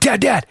 So I'm like,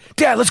 Dad,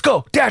 let's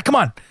go. Dad, come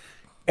on.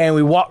 And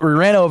we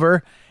ran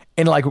over,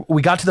 and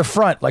we got to the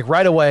front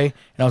right away, and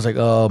I was like,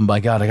 oh my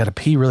God, I got to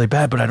pee really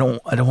bad, but I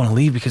don't want to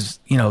leave because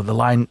the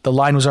line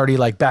was already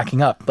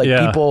backing up.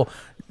 People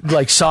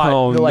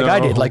saw it I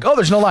did.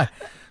 There's no line.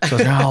 So I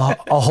was like,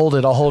 I'll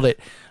hold it.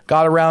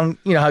 Got around,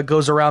 how it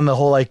goes around the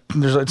whole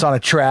it's on a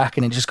track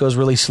and it just goes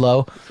really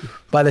slow.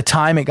 By the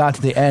time it got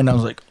to the end, I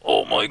was like,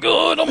 oh my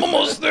God, I'm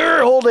almost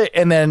there. Hold it.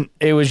 And then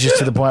it was just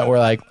to the point where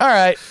all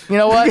right, you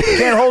know what?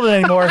 Can't hold it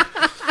anymore.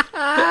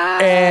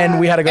 And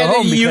we had to go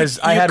home because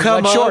I had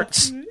wet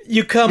shorts.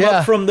 You come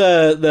up from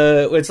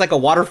the it's like a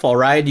waterfall,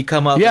 right? You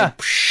come up. Yeah.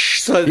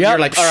 So you're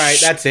like, all right,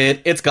 that's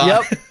it. It's gone.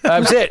 Yep.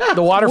 That's it.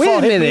 The waterfall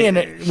hit me.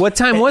 And what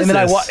time was and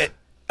then this?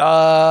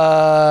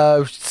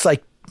 It's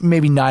like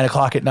maybe 9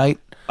 o'clock at night.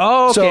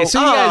 Oh, okay.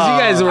 So you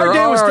guys were our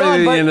day was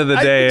already done, at the end of the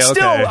day. Still,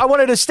 okay. I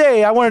wanted to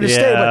stay. But I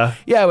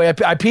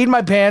peed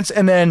my pants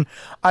and then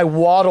I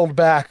waddled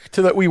back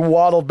to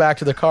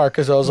the car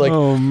because I was like,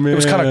 it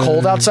was kind of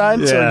cold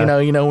outside. Yeah. So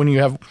you know when you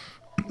have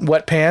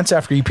wet pants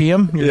after you pee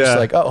them, you're just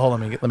like, oh, hold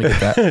on, let me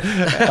get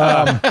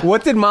that.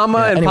 What did Mama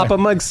and Papa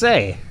Mug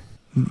say?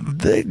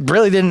 They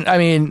really didn't. I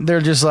mean,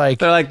 they're just like,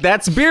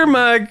 that's Beer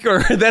Mug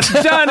or that's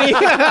Johnny.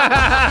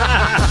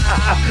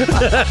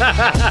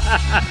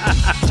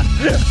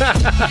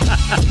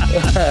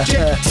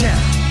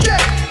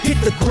 Jack. hit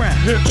the ground.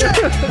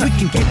 We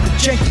can get the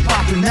janky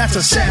poppin', that's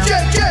a sound.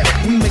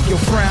 We make your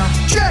frown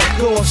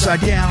go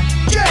upside down.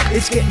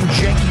 It's getting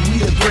janky, we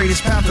the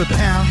greatest pound for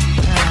pound.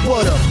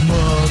 What up,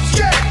 Muggs?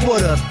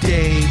 What up,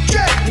 Dave?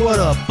 What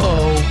up,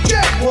 O?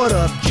 What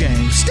up,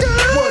 James?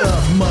 What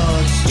up,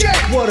 Muggs?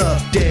 What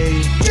up,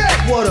 Dave?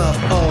 What up,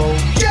 O?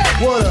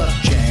 What up,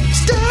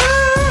 James?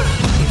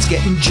 It's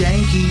getting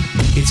janky.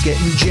 It's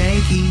getting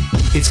janky.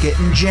 It's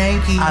getting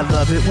janky. I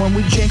love it when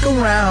we jank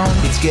around.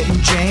 It's getting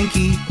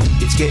janky.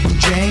 It's getting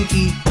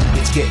janky.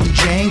 It's getting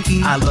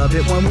janky. I love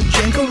it when we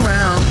jank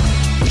around.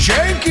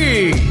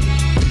 Janky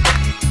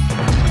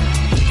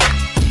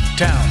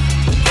Town.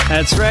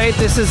 That's right.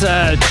 This is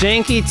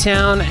Janky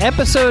Town,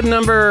 episode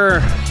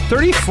number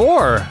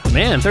 34.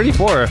 Man,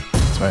 34.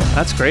 That's right.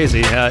 That's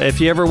crazy.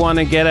 If you ever want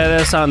to get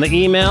at us on the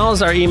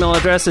emails, our email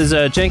address is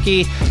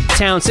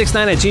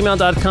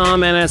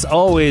jankytown69@gmail.com. And as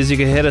always, you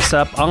can hit us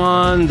up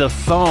on the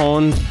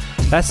phone.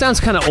 That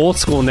sounds kind of old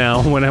school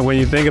now when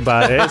you think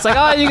about it. It's like,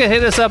 oh, you can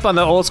hit us up on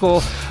the old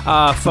school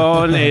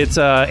phone. It's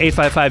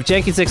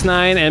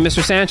 855-JANKY69. And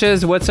Mr.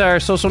 Sanchez, what's our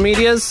social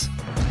medias?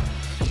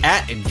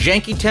 At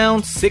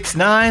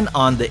JankyTown69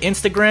 on the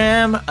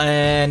Instagram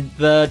and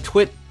the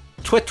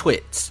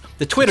Twitters.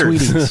 The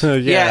Twitters.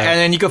 Yeah. And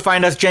then you can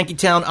find us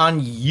Jankytown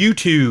on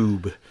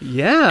YouTube.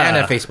 Yeah. And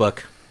on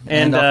Facebook.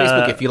 And on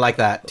Facebook if you like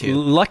that too.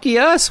 Lucky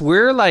us,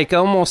 we're like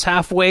almost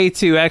halfway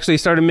to actually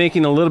started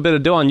making a little bit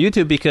of dough on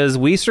YouTube because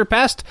we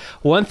surpassed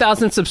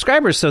 1,000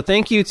 subscribers. So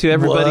thank you to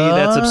everybody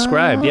that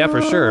subscribed. Yeah,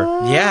 for sure.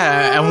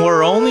 Yeah, and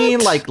we're only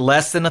like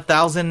less than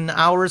 1,000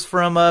 hours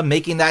from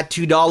making that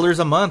 $2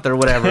 a month or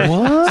whatever.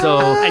 So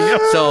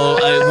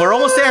we're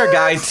almost there,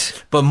 guys.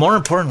 But more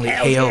importantly,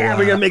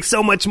 we're gonna make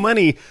so much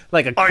money,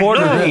 like a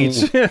quarter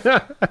each.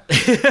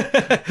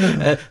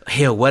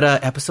 Hey, what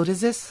episode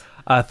is this?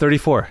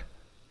 34.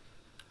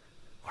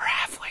 We're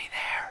halfway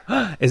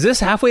there. Is this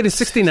halfway to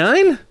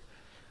 69?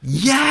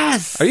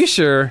 Yes. Are you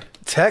sure?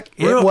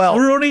 We're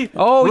only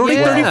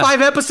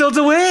 35 episodes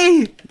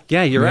away.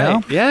 Yeah, you're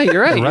right. Yeah,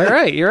 you're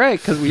right. You're right.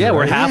 Because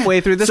we're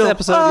halfway through this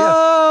episode.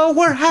 Oh,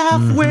 we're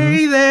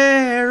halfway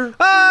there.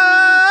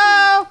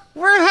 Oh,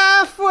 we're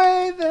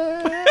halfway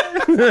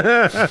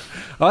there.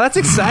 Oh, that's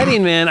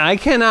exciting, man. I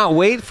cannot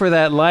wait for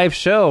that live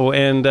show.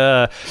 And,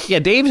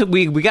 Dave,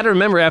 we got to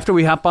remember after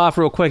we hop off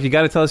real quick, you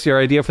got to tell us your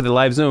idea for the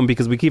live Zoom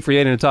because we keep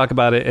forgetting to talk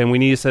about it and we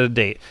need to set a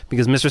date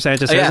because Mr.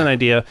 Sanchez has an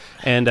idea.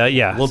 And,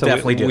 we'll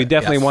definitely do it. We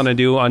definitely want to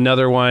do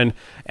another one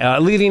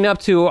leading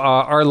up to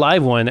our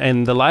live one.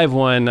 And the live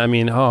one, I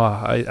mean,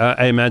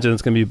 I imagine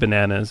it's going to be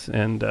bananas.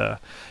 And,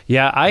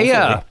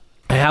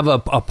 I have a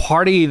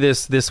party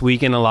this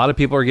weekend. A lot of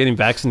people are getting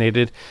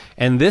vaccinated.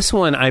 And this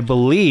one, I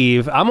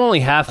believe, I'm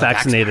only half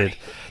vaccinated.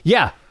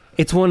 Yeah,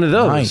 it's one of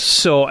those. Nice.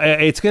 So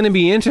it's going to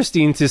be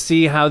interesting to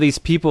see how these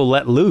people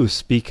let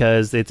loose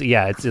because it's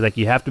like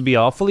you have to be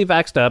all fully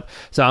vaxxed up.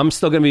 So I'm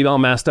still going to be all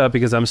masked up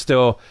because I'm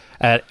still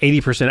at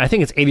 80%. I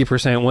think it's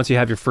 80% once you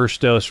have your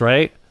first dose,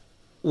 right?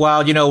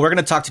 Well, we're going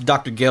to talk to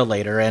Dr. Gill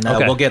later, and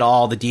we'll get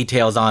all the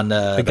details on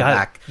the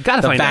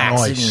find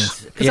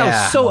vaccines.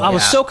 Because I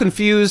was so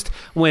confused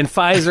when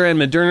Pfizer and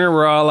Moderna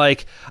were all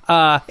like,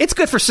 "It's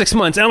good for 6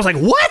 months," and I was like,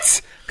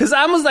 "What?" Because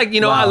I was like,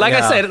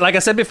 I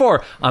said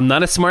before, I'm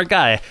not a smart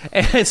guy,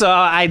 and so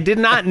I did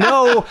not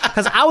know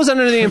because I was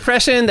under the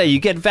impression that you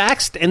get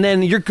vaxxed and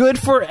then you're good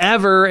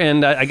forever,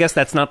 and I guess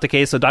that's not the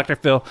case. So Dr.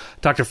 Gill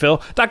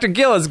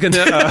is gonna.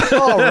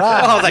 All right.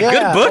 I was like,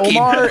 good booking.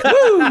 Omar,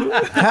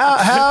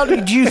 how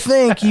did you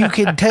think you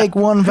could take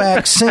one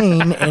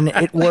vaccine and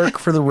it work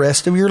for the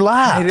rest of your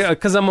life?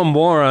 Because I'm a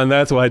moron.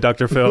 That's why,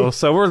 Dr. Phil.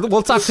 So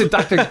we'll talk to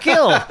Dr.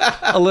 Gill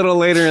a little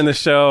later in the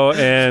show.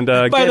 And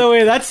by the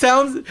way, that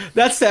sounds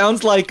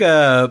like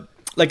a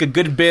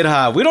good bit.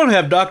 We don't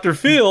have Dr.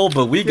 Phil,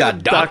 but we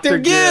got Dr.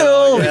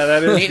 Gill. Yeah,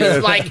 that is.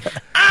 He's like,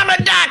 I'm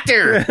a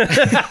doctor.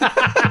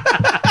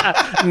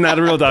 Not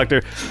a real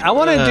doctor. I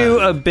want to do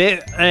a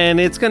bit, and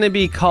it's going to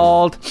be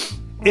called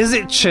Is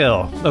It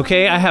Chill?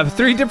 Okay, I have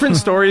 3 different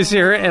stories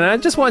here, and I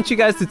just want you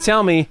guys to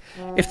tell me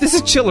if this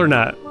is chill or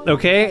not.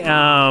 Okay.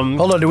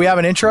 Hold on. Do we have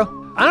an intro?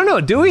 I don't know.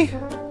 Do we?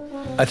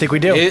 I think we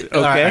do. Okay.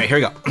 All right, here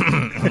we go.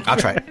 I'll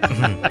try it.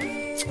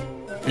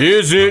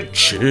 Is it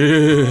chill?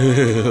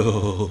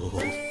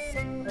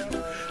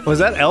 Was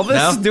that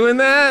Elvis doing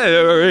that?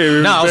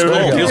 No, it was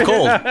cold. He was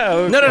cold.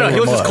 No. He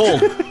was just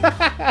cold.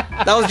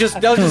 That was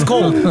just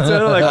cold.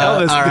 Sounded like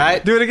Elvis. All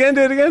right. Do it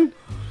again.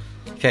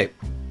 Okay.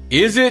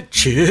 Is it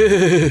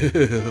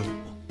chill?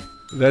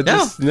 I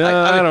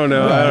don't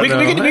know. We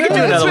can do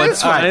another one.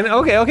 It's fine.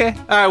 All right. Okay.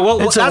 All right. Well,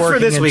 that's for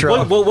this week.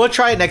 We'll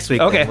try it next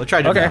week. Okay. We'll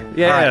try to do that.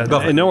 Yeah. All right, go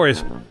for it. No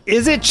worries.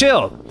 Is it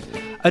chill?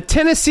 A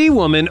Tennessee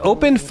woman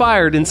opened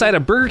fire inside a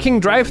Burger King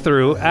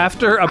drive-thru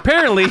after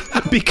apparently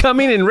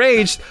becoming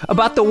enraged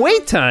about the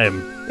wait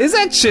time. Is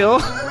that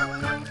chill?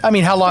 I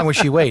mean, how long was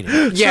she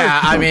waiting? Yeah,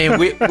 I mean,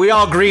 we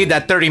all agreed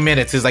that 30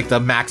 minutes is like the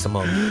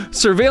maximum.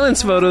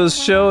 Surveillance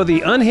photos show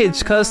the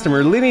unhinged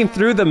customer leading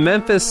through the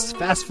Memphis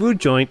fast food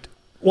joint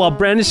while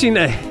brandishing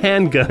a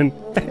handgun.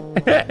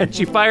 And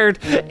she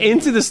fired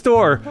into the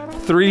store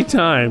 3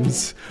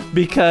 times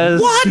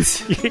because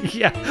What?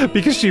 Yeah,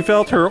 because she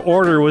felt her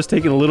order was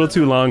taking a little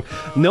too long.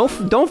 No,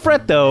 don't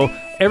fret though.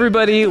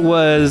 Everybody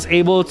was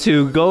able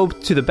to go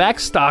to the back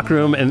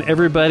stockroom, and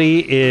everybody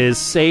is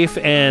safe.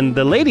 And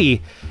the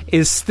lady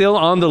is still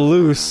on the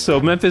loose.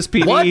 So Memphis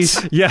PD,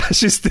 What? yeah,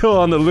 she's still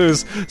on the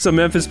loose. So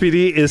Memphis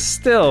PD is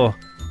still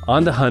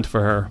on the hunt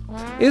for her.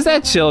 Is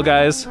that chill,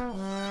 guys?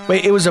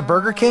 Wait, it was a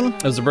Burger King?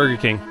 It was a Burger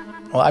King.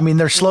 Well, I mean,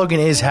 their slogan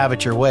is "Have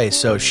it your way,"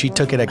 so she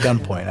took it at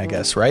gunpoint, I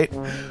guess, right?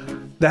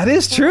 That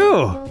is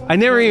true. I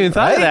never even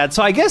thought of Right? that.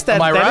 So I guess Am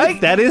I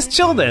right? that is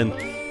chill then.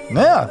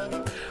 Yeah.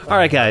 All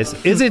right, guys.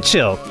 Is it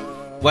chill?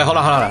 Wait, hold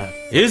on.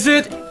 Is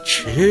it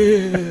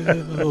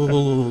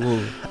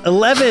chill?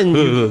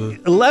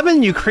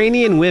 11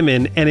 Ukrainian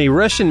women and a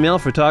Russian male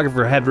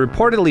photographer had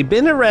reportedly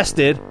been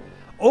arrested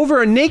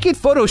over a naked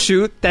photo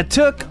shoot that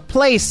took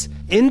place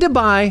in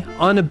Dubai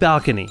on a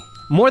balcony.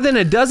 More than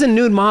a dozen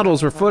nude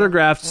models were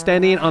photographed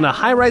standing on a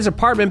high-rise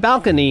apartment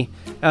balcony.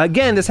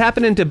 Again, this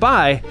happened in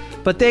Dubai,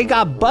 but they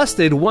got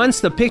busted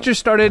once the pictures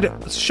started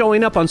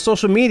showing up on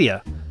social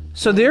media.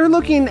 So they're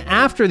looking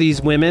after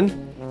these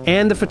women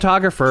and the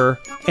photographer,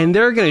 and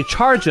they're going to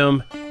charge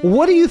them.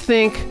 What do you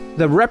think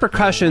the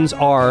repercussions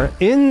are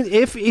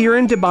if you're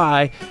in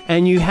Dubai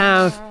and you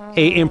have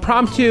a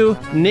impromptu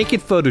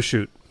naked photo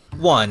shoot?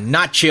 One,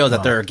 not chill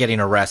that they're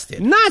getting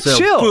arrested. Not So,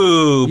 chill.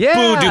 Boo. Yeah.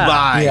 Boo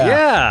Dubai.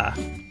 Yeah.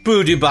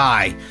 Boo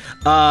Dubai.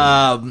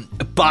 Bye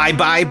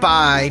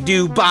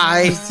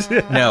Dubai.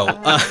 No.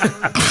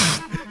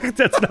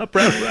 That's not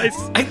brown rice.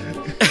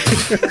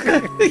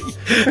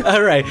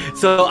 All right.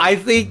 So I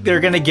think they're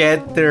gonna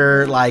get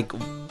their like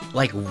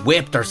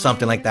whipped or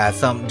something like that.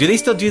 Do they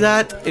still do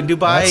that in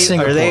Dubai? That's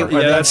Singapore. Are they?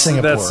 Yeah, that's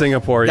Singapore. That's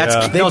Singapore. That's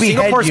Yeah. They behead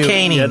Singapore's you.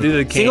 caning. Yeah, do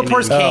the caning.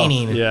 Singapore's Oh,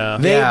 caning. yeah.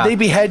 They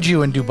behead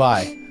you in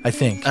Dubai, I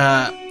think.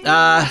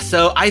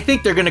 So I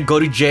think they're gonna go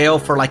to jail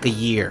for like a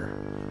year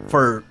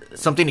for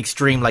something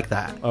extreme like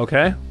that.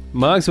 Okay.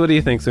 Muggs, what do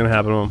you think's going to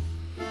happen to him?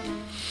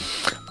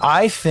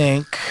 I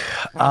think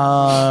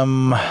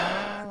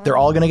they're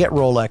all going to get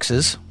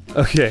Rolexes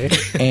Okay.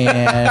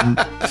 and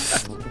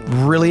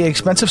really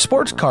expensive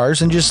sports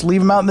cars and just leave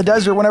them out in the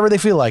desert whenever they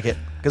feel like it.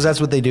 Because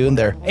that's what they do in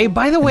there. Hey,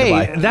 by the way,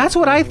 Dubai. that's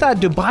what I thought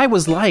Dubai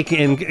was like,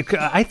 and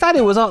I thought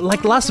it was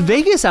like Las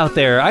Vegas out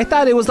there. I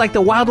thought it was like the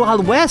Wild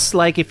Wild West.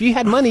 Like if you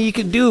had money, you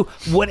could do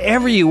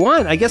whatever you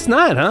want. I guess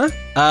not,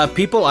 huh?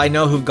 People I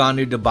know who've gone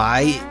to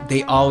Dubai,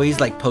 they always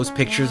like post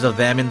pictures of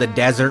them in the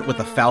desert with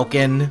a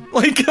falcon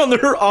like on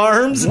their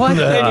arms. What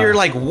the- And you're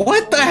like,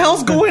 what the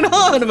hell's going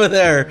on over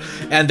there?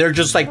 And they're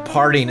just like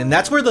partying, and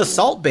that's where the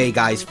Salt Bay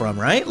guy's from,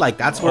 right? Like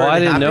that's where I it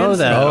didn't know happens.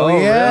 that. Oh,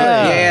 really?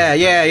 yeah.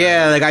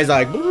 Yeah. The guy's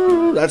like,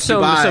 "Ooh, that's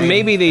So- Dubai." so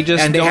maybe they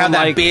just and they don't have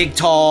that like- big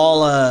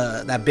tall,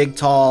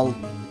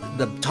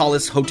 the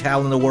tallest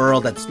hotel in the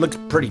world that looks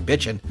pretty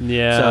bitchin'.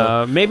 Yeah,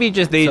 So, maybe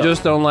they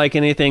just don't like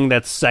anything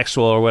that's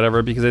sexual or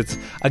whatever because it's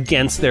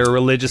against their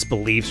religious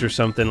beliefs or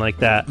something like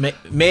that.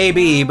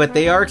 maybe, but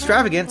they are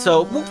extravagant.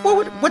 So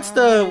what was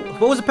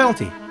the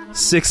penalty?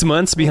 6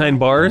 months behind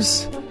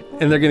bars,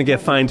 and they're going to get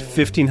fined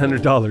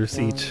 $1,500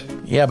 each.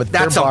 Yeah, but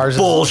That's their some bars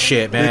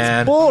bullshit,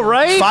 man. Bull,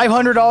 right?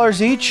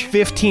 $500 each?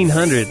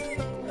 $1,500.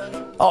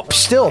 Oh,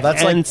 still,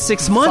 that's And like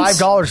 6 months?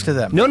 $5 to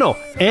them. No,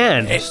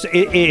 and it's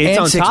and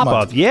on 6 top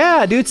months. of.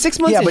 Yeah, dude, 6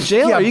 months in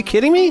jail. yeah, Are you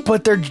kidding me?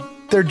 But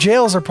their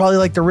jails are probably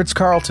like the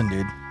Ritz-Carlton,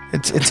 dude.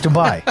 It's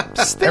Dubai.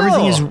 Still.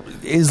 Everything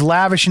is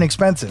lavish and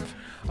expensive.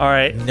 All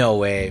right. No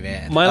way,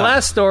 man. My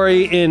last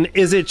story in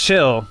Is It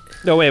Chill?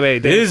 No,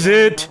 wait. Is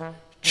it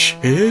chill?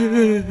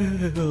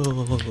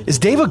 Is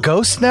Dave a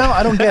ghost now?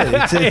 I don't get it.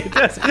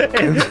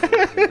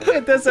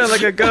 It does sound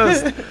like a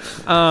ghost.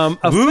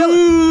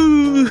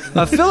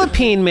 A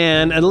Philippine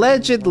man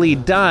allegedly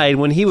died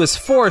when he was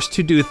forced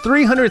to do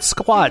 300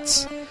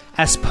 squats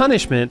as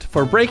punishment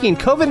for breaking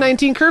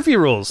COVID-19 curfew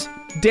rules.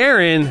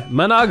 Darren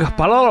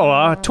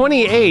Managpalala,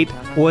 28,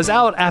 was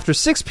out after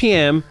 6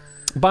 p.m.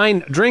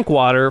 buying drink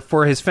water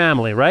for his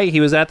family. Right? He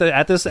was at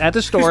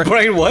the store.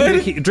 Buying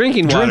what?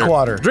 Drinking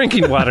water.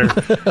 Drinking water.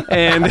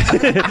 and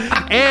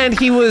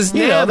he was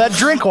that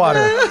drink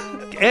water.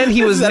 And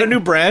he was Is that a new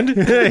brand?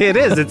 It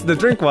is. It's the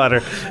drink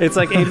water. It's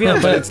like Avion,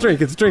 but it's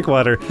drink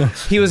water.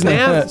 He was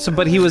nabbed,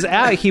 but he was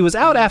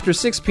out after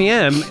 6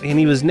 p.m. and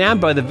he was nabbed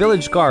by the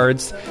village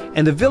guards.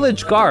 And the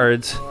village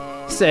guards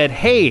said,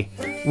 "Hey,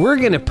 we're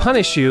going to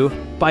punish you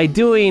by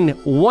doing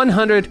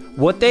 100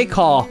 what they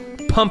call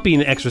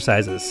pumping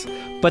exercises."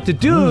 But the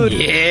dude,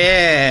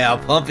 Yeah, I'll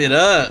pump it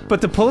up.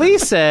 but the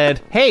police said,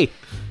 "Hey,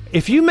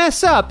 if you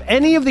mess up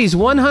any of these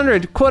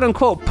 100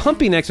 quote-unquote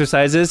pumping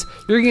exercises,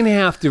 you're going to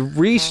have to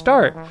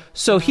restart."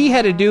 So he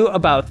had to do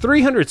about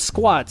 300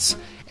 squats.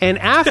 And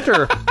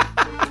after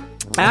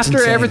insane.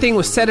 everything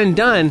was said and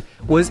done,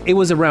 it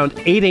was around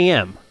 8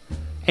 a.m.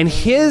 And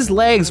his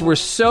legs were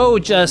so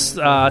just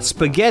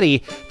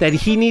spaghetti that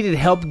he needed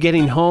help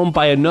getting home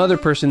by another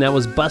person that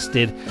was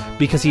busted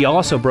because he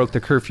also broke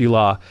the curfew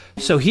law.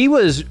 So he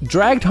was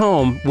dragged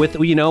home with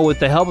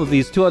the help of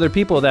these 2 other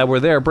people that were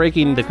there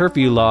breaking the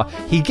curfew law.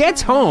 He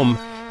gets home,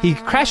 he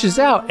crashes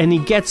out, and he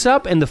gets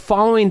up, and the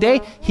following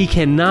day, he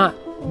cannot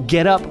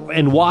get up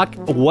and walk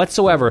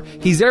whatsoever.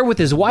 He's there with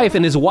his wife,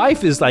 and his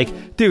wife is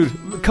like, dude,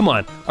 come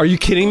on, are you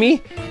kidding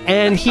me?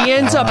 And he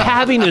ends up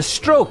having a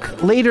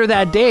stroke later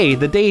that day,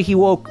 the day he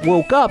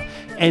woke up,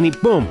 and he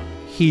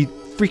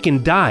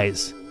freaking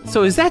dies.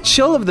 So is that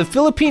chill of the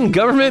Philippine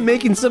government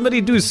making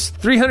somebody do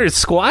 300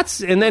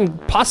 squats and then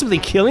possibly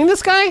killing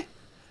this guy?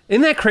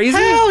 Isn't that crazy?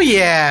 Hell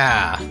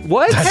yeah.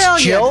 What? Hell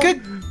chill? yeah.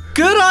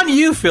 Good on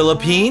you,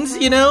 Philippines.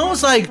 You know,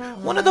 it's like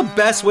one of the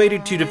best way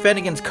to defend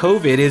against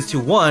COVID is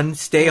to, one,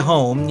 stay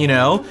home, you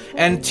know,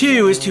 and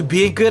two is to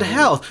be in good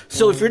health.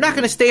 So if you're not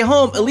going to stay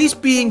home, at least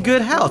be in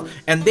good health.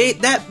 And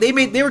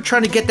they were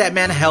trying to get that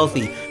man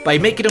healthy by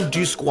making him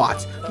do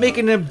squats,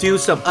 making him do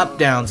some up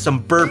downs,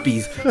 some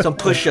burpees, some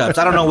push-ups.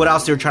 I don't know what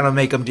else they were trying to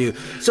make him do.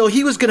 So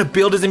he was going to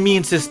build his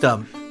immune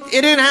system.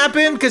 It didn't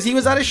happen because he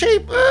was out of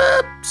shape.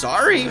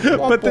 Sorry.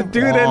 But the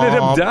dude ended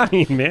up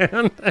dying,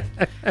 man.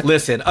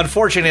 Listen,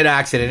 unfortunate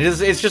accident.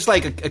 It's just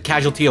like a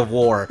casualty of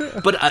war.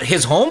 But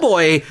his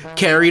homeboy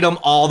carried him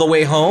all the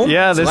way home.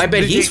 Yeah, so I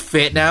bet he's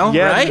fit now,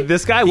 yeah, right?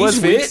 This guy was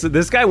fit.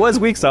 This guy was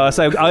weak sauce.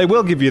 I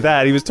will give you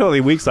that. He was totally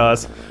weak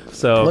sauce.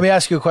 So Let me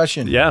ask you a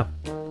question. Yeah.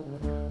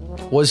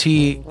 Was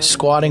he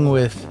squatting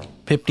with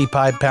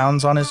 55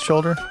 pounds on his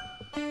shoulder?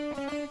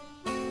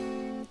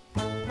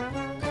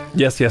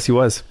 Yes, he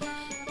was.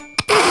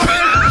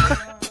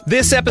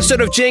 This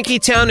episode of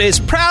Jankytown is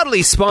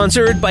proudly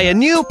sponsored by a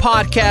new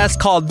podcast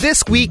called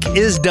This Week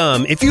is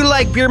Dumb. If you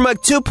like Beer Mug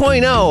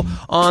 2.0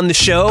 on the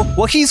show,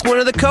 well, he's one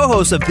of the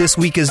co-hosts of This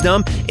Week is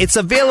Dumb. It's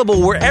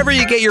available wherever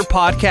you get your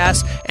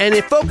podcasts, and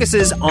it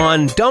focuses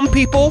on dumb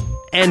people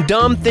and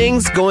dumb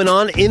things going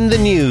on in the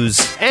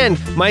news. And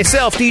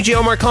myself, DJ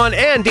Omar Khan,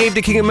 and Dave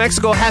the King of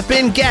Mexico have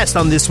been guests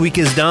on This Week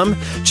is Dumb.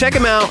 Check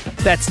them out.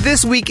 That's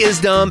This Week is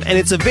Dumb, and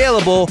it's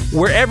available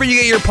wherever you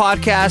get your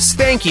podcasts.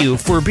 Thank you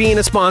for being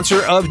a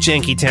sponsor of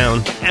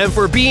Jankytown. And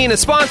for being a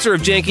sponsor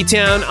of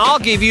Jankytown, I'll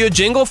give you a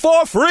jingle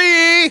for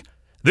free.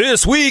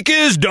 This Week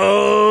is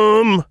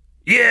Dumb.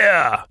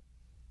 Yeah.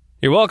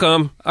 You're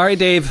welcome. All right,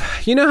 Dave.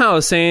 You know how I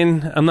was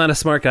saying I'm not a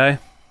smart guy?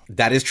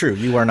 That is true.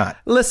 You are not.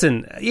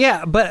 Listen,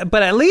 yeah, but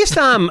at least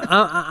I'm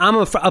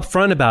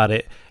upfront about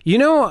it. You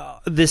know,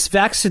 this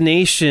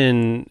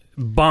vaccination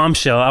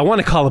bombshell, I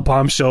want to call it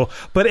bombshell,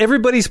 but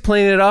everybody's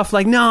playing it off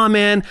like, no,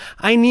 man,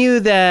 I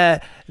knew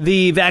that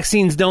the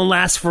vaccines don't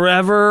last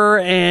forever,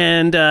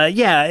 and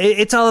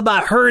it's all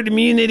about herd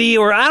immunity,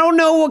 or I don't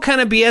know what kind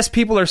of BS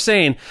people are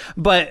saying,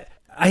 but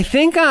I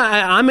think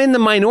I'm in the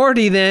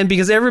minority then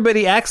because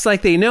everybody acts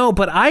like they know,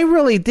 but I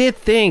really did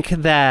think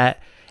that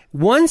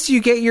once you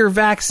get your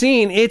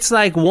vaccine, it's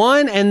like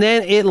one and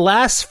then it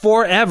lasts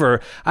forever.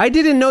 I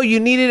didn't know you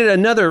needed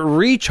another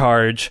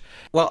recharge.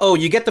 Well,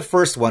 you get the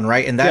first one,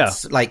 right? And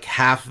that's like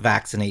half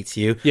vaccinates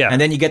you. Yeah.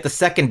 And then you get the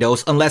second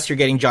dose, unless you're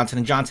getting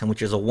Johnson & Johnson,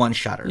 which is a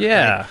one-shotter.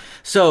 Yeah. Right?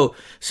 So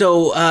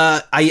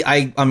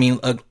I mean,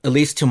 at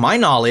least to my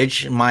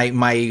knowledge,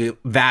 my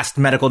vast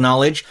medical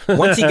knowledge,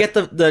 once you get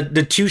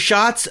the two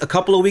shots, a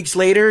couple of weeks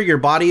later, your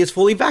body is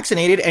fully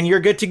vaccinated and you're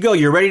good to go.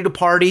 You're ready to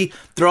party,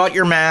 throw out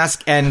your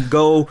mask, and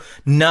go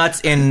nuts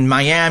in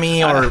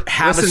Miami or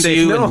Listen,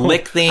 Dave, Havasu and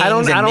lick things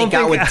and make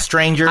out with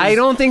strangers. I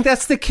don't think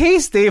that's the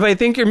case, Dave. I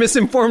think you're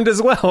misinformed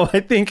as well. I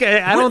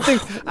don't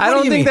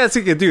think that's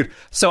a good dude.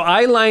 So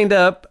I lined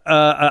up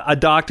a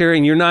doctor,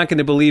 and you're not going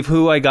to believe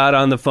who I got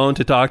on the phone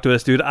to talk to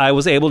us, dude. I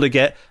was able to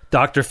get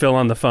Dr. Phil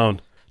on the phone.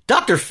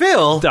 Dr.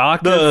 Phil?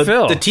 Dr.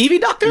 Phil. The TV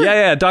doctor?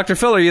 Yeah. Dr.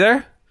 Phil, are you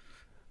there?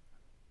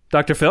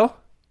 Dr. Phil?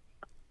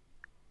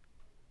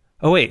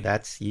 Oh, wait.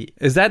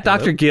 Is that Hello?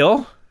 Dr.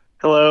 Gill?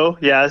 Hello,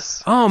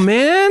 yes. Oh,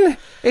 man.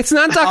 It's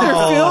not Dr.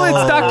 Phil,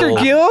 it's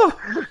Dr. Gill.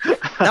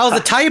 That was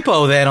a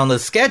typo then on the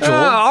schedule.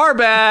 Our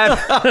bad.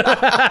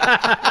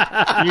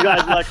 You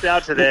guys lucked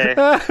out today.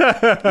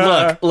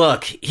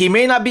 Look, he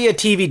may not be a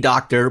TV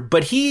doctor,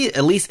 but he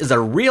at least is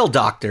a real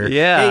doctor.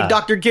 Yeah. Hey,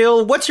 Dr.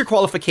 Gill, what's your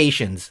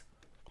qualifications?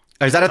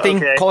 Or is that a thing?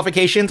 Okay.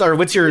 Qualifications? Or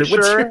what's your...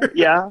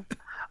 Yeah.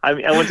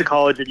 I went to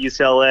college at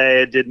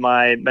UCLA, did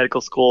my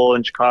medical school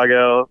in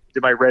Chicago,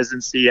 did my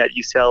residency at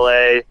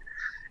UCLA,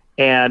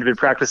 and been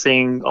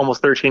practicing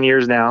almost 13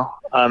 years now.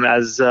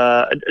 As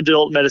an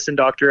adult medicine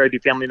doctor, I do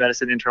family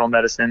medicine, internal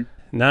medicine,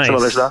 Nice. some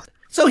other stuff.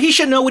 So he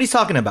should know what he's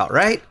talking about,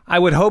 right? I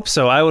would hope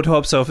so.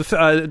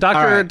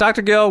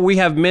 Dr. Gill, we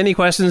have many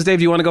questions. Dave,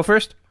 do you want to go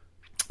first?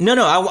 No.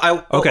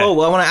 Okay. I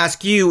want to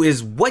ask you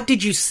is what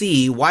did you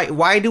see?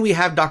 Why do we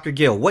have Dr.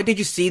 Gill? What did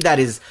you see that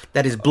is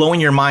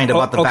blowing your mind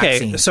about the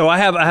vaccine? So I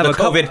have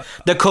the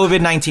the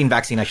COVID-19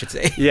 vaccine, I should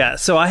say. Yeah,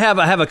 so I have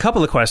a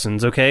couple of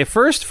questions, okay?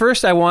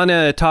 First I want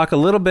to talk a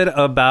little bit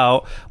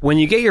about when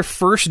you get your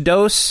first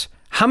dose.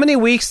 How many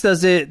weeks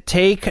does it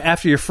take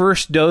after your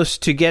first dose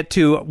to get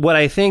to what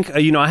I think?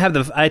 I have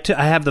the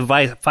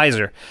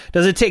Pfizer.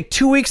 Does it take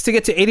 2 weeks to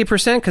get to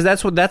 80%? Because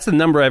that's the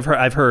number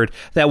I've heard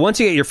that once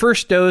you get your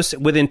first dose,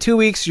 within 2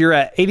 weeks you're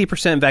at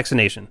 80%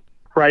 vaccination.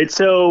 Right.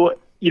 So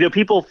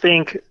people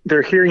think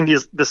they're hearing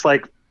this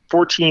like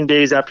 14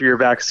 days after your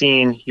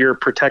vaccine, you're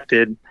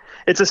protected.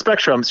 It's a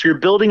spectrum. So you're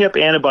building up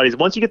antibodies.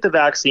 Once you get the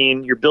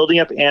vaccine, you're building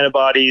up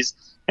antibodies.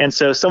 And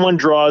so someone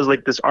draws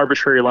like this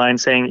arbitrary line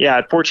saying, yeah,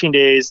 at 14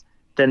 days,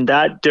 then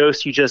that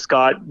dose you just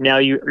got, now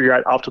you're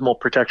at optimal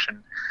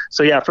protection.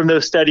 So yeah, from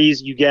those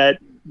studies, you get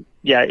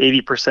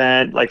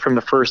 80% like from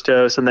the first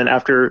dose, and then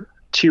after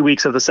 2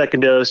 weeks of the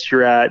second dose,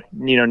 you're at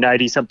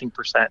 90 something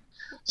percent.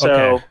 So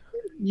Okay.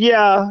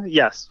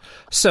 yes.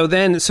 So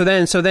then,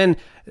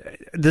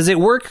 does it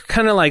work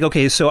kind of like,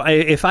 okay, so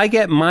if I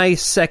get my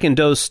second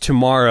dose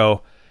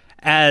tomorrow,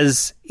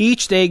 as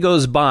each day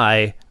goes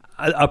by,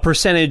 a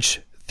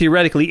percentage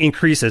theoretically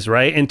increases,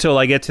 right? Until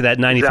I get to that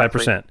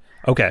 95%.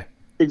 Okay.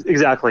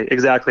 Exactly.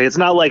 It's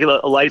not like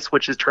a light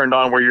switch is turned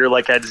on where you're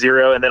like at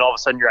 0 and then all of a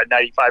sudden you're at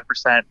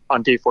 95%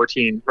 on day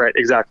 14. Right.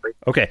 Exactly.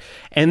 Okay.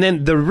 And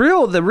then the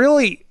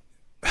really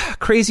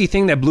crazy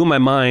thing that blew my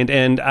mind,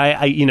 and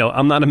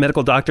I'm not a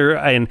medical doctor,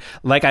 and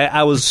like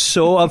I was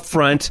so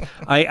upfront,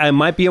 I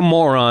might be a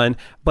moron,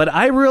 but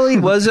I really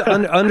was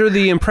under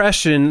the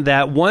impression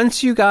that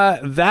once you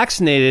got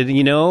vaccinated,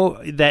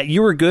 that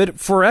you were good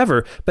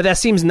forever. But that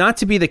seems not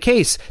to be the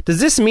case. Does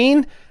this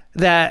mean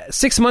that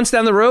 6 months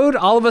down the road,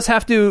 all of us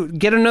have to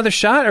get another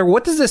shot, or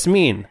what does this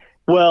mean?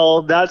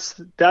 Well,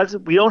 that's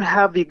we don't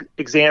have the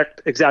exact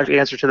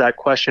answer to that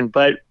question,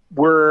 but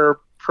we're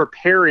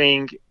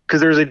preparing,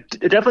 because there's a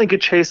definitely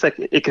good chance that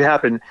it could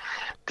happen.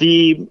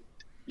 The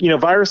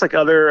viruses like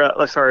other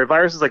like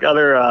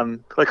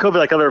COVID,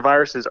 like other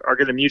viruses, are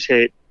going to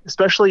mutate,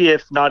 especially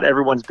if not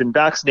everyone's been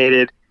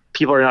vaccinated.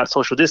 People are not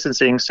social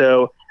distancing.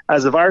 So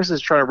as the virus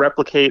is trying to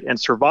replicate and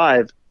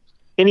survive,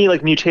 any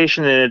like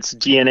mutation in its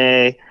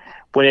DNA,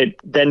 when it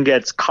then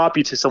gets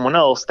copied to someone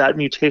else, that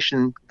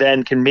mutation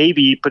then can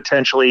maybe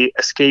potentially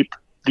escape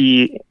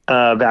the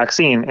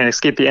vaccine and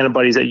escape the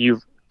antibodies that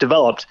you've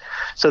developed.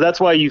 So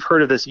that's why you've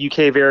heard of this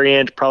UK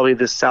variant, probably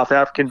this South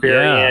African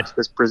variant,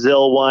 this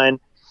Brazil one.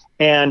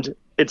 And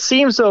it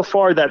seems so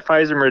far that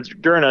Pfizer and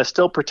Moderna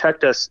still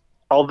protect us,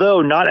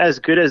 although not as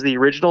good as the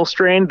original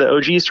strain, the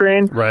OG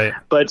strain, right?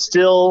 But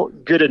still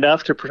good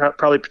enough to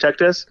probably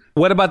protect us.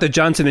 What about the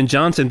Johnson &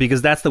 Johnson?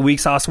 Because that's the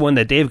weak sauce one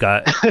that Dave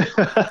got.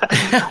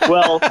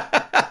 Well,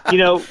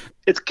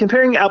 it's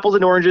comparing apples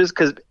and oranges,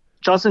 because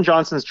Johnson &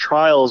 Johnson's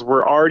trials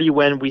were already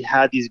when we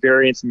had these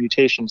variants and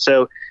mutations.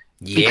 So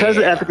because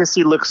the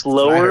efficacy looks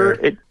lower,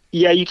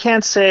 you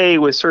can't say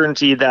with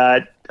certainty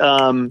that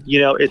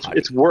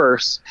it's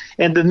worse.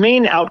 And the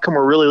main outcome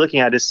we're really looking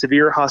at is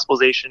severe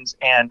hospitalizations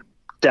and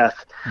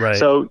death. Right.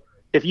 So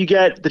if you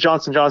get the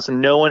Johnson &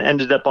 Johnson, no one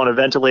ended up on a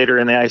ventilator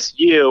in the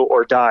ICU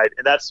or died,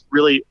 and that's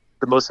really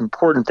the most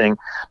important thing.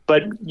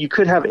 But you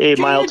could have a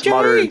mild to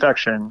moderate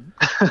infection.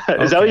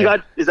 Is that what you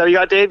got? Is that what you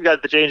got, Dave? You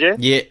got the J&J?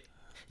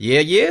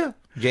 Yeah.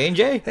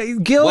 J&J. Hey,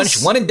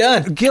 Gills, one and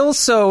done. Gills,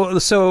 so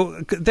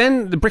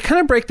then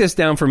kind of break this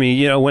down for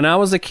me. When I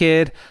was a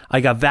kid, I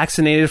got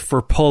vaccinated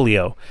for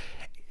polio.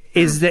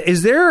 Is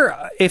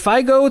there, if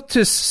I go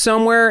to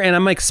somewhere and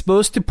I'm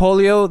exposed to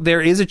polio,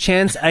 there is a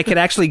chance I could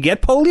actually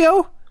get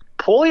polio?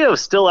 Polio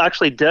still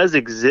actually does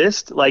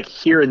exist, like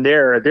here and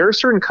there. There are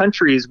certain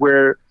countries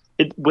where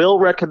it will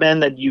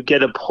recommend that you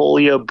get a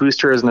polio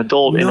booster as an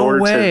adult in order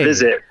to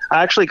visit.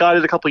 I actually got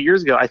it a couple of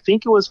years ago. I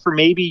think it was for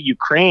maybe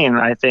Ukraine,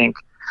 I think.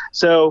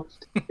 So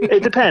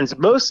it depends.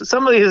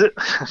 Some of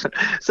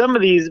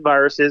these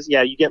viruses,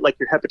 you get like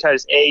your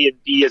hepatitis A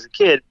and B as a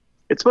kid.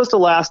 It's supposed to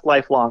last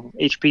lifelong.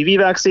 HPV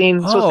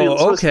vaccine,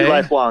 supposed to be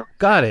lifelong.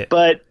 Got it.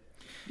 But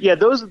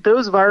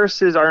those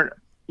viruses aren't,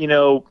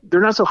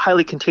 they're not so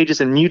highly contagious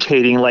and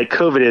mutating like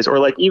COVID is, or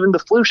like even the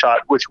flu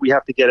shot, which we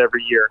have to get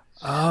every year.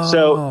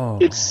 So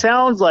it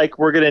sounds like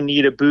we're going to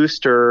need a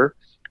booster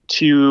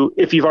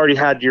if you've already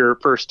had your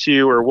first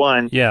 2 or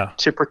 1,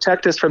 to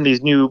protect us from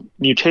these new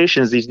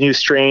mutations, these new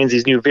strains,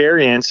 these new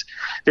variants.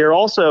 They're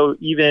also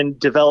even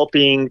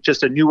developing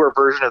just a newer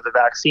version of the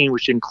vaccine,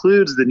 which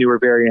includes the newer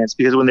variants,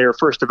 because when they were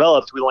first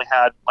developed, we only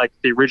had like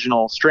the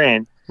original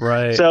strain.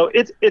 Right. So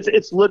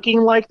it's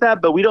looking like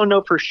that, but we don't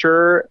know for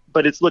sure,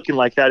 but it's looking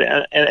like that.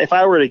 And if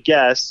I were to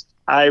guess,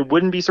 I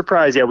wouldn't be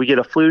surprised. We get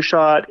a flu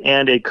shot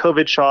and a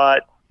COVID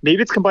shot.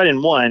 Maybe it's combined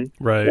in 1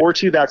 or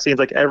 2 vaccines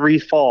like every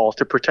fall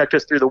to protect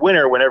us through the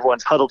winter when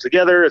everyone's huddled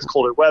together, it's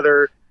colder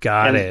weather.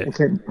 Got it.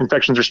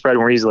 Infections are spread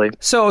more easily.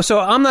 So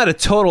I'm not a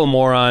total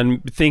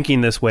moron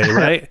thinking this way,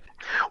 right?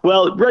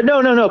 Well,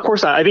 no, of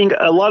course not. I think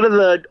a lot of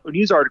the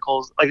news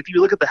articles, like if you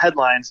look at the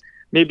headlines,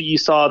 maybe you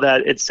saw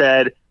that it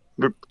said,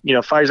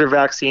 Pfizer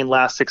vaccine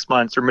lasts 6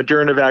 months or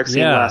Moderna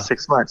vaccine lasts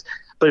 6 months.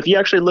 But if you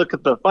actually look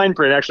at the fine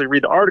print and actually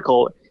read the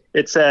article,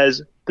 it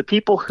says the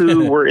people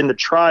who were in the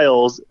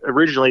trials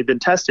originally been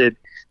tested,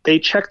 they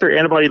checked their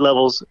antibody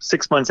levels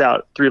 6 months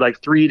out through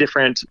like 3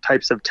 different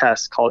types of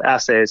tests called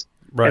assays.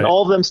 Right. And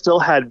all of them still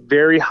had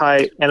very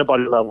high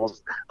antibody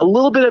levels. A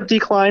little bit of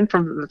decline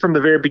from the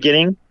very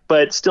beginning,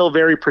 but still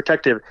very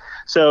protective.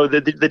 So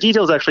the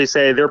details actually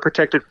say they're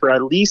protected for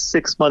at least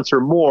 6 months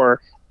or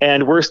more,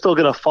 and we're still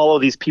going to follow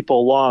these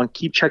people along,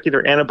 keep checking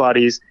their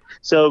antibodies.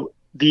 So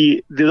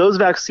those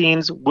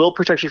vaccines will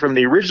protect you from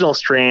the original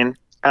strain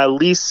at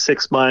least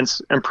 6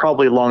 months and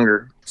probably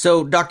longer.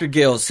 So, Dr.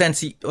 Gill,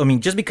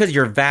 just because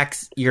you're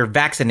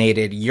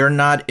vaccinated, you're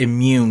not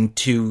immune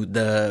to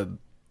the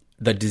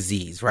the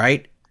disease,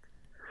 right?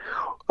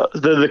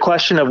 The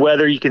question of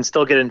whether you can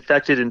still get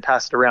infected and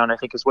pass it around, I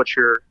think, is what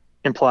you're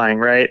implying,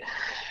 right?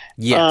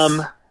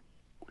 Yes.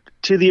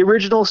 To the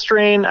original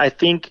strain, I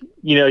think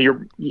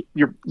you're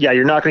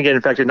not going to get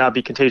infected, not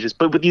be contagious.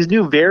 But with these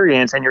new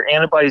variants, and your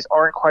antibodies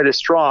aren't quite as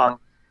strong,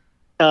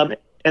 and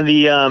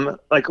the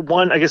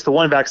the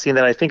one vaccine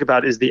that I think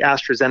about is the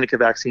AstraZeneca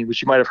vaccine,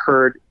 which you might have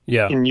heard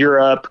in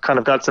Europe, kind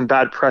of got some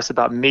bad press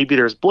about maybe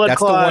there's blood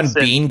clots. That's the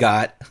one Bean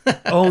got.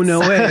 Oh,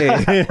 no way.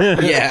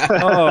 Yeah.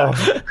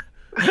 Oh.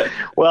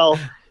 Well,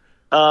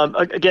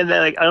 again,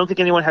 I don't think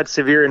anyone had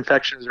severe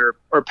infections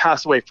or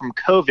passed away from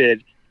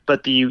COVID,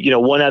 but the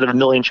 1 out of a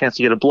million chance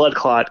to get a blood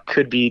clot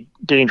could be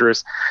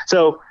dangerous.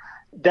 So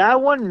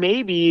that one,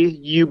 maybe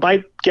you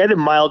might get a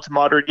mild to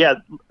moderate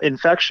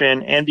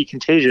infection and be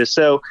contagious.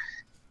 So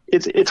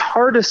it's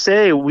hard to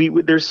say.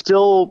 There's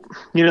still,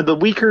 the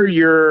weaker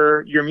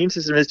your immune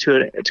system is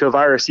to a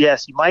virus,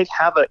 yes, you might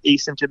have an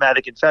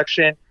asymptomatic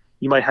infection,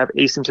 you might have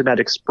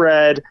asymptomatic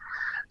spread.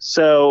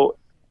 So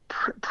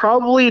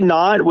probably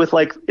not with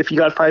if you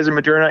got Pfizer,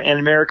 Moderna, and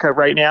America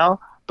right now,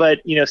 but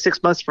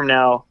 6 months from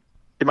now,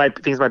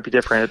 things might be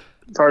different.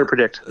 It's hard to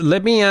predict.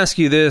 Let me ask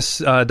you this,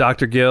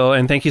 Dr. Gill,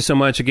 and thank you so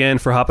much again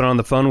for hopping on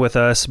the phone with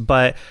us.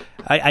 But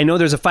I know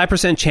there's a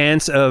 5%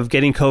 chance of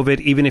getting COVID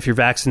even if you're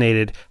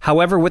vaccinated.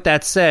 However, with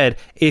that said,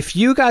 if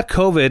you got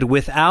COVID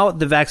without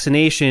the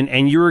vaccination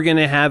and you were going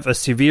to have a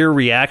severe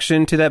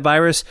reaction to that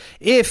virus,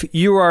 if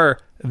you are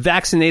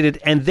vaccinated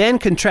and then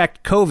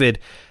contract COVID,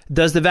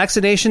 does the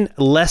vaccination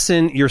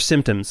lessen your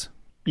symptoms?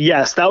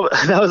 Yes, that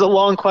was a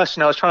long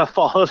question. I was trying to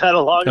follow that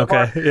along.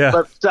 Okay, yeah.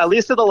 But at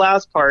least to the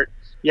last part,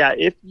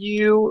 if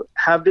you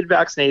have been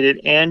vaccinated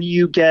and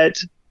you get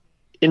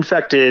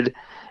infected,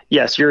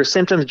 yes, your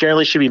symptoms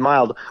generally should be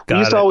mild. We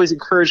used to always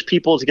encourage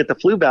people to get the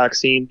flu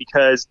vaccine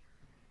because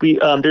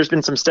there's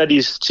been some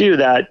studies too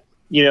that,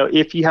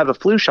 if you have a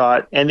flu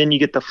shot and then you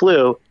get the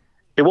flu,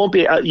 it won't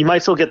be, you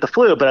might still get the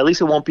flu, but at least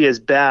it won't be as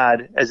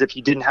bad as if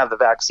you didn't have the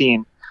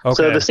vaccine. Okay.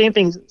 So the same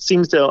thing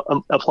seems to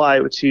apply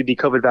to the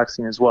COVID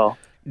vaccine as well.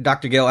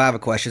 Dr. Gill, I have a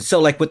question.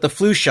 So, with the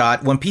flu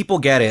shot, when people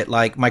get it,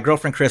 my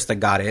girlfriend Krista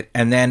got it,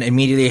 and then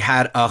immediately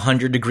had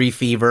 100-degree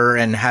fever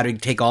and had to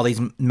take all these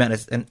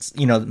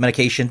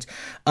medications.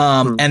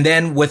 And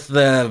then with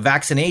the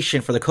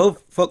vaccination for the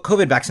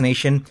COVID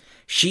vaccination,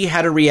 she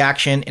had a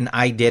reaction and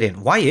I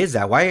didn't. Why is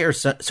that? Why are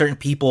certain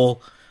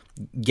people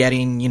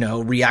getting,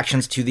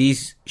 reactions to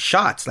these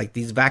shots, like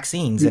these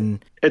vaccines?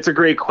 And it's a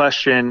great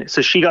question.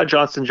 So she got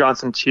Johnson &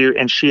 Johnson too,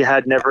 and she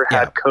had never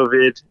had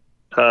COVID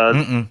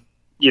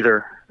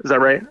either. Is that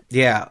right?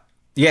 Yeah.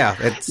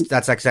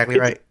 That's exactly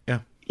right. Yeah.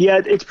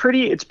 Yeah. It's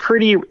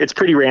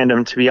pretty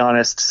random, to be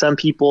honest. Some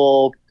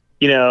people,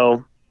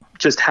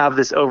 just have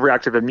this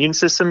overactive immune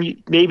system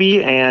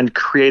maybe, and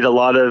create a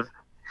lot of,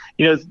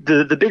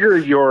 the bigger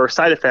your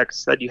side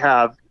effects that you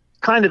have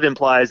kind of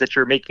implies that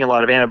you're making a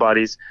lot of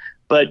antibodies.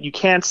 But you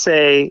can't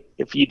say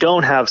if you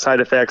don't have side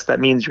effects, that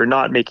means you're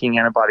not making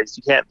antibodies.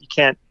 You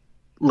can't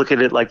look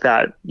at it like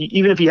that.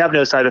 Even if you have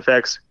no side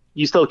effects,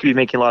 you still could be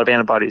making a lot of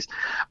antibodies.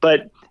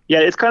 But yeah,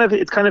 it's kind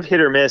of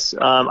hit or miss.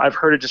 I've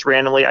heard it just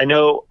randomly. I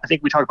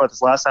think we talked about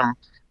this last time,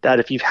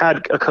 that if you've had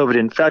a COVID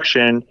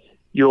infection,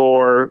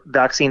 your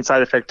vaccine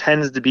side effect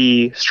tends to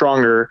be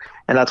stronger,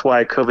 and that's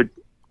why COVID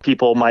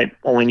people might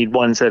only need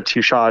one instead of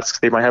 2 shots.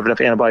 They might have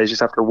enough antibodies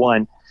just after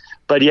one.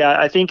 But yeah,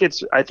 I think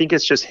it's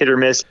just hit or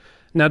miss.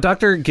 Now,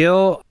 Dr.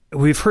 Gill,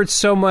 we've heard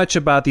so much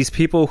about these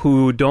people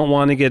who don't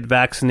want to get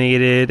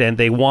vaccinated and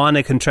they want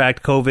to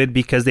contract COVID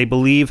because they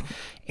believe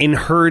in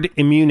herd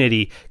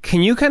immunity.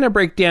 Can you kind of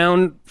break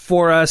down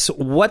for us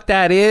what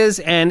that is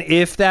and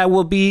if that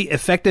will be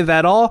effective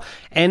at all?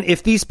 And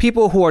if these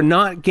people who are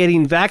not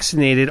getting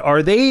vaccinated,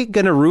 are they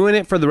going to ruin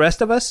it for the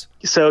rest of us?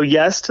 So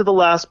yes to the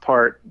last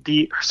part.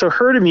 So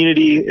herd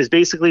immunity is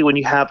basically when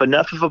you have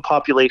enough of a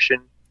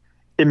population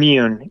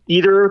immune,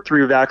 either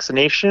through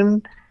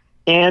vaccination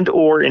and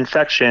or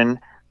infection,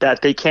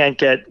 that they can't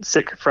get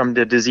sick from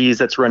the disease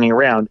that's running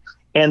around.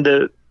 And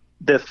the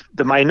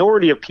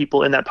minority of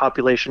people in that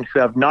population who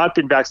have not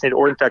been vaccinated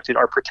or infected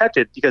are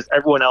protected because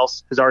everyone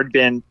else has already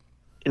been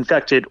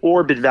infected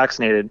or been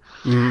vaccinated.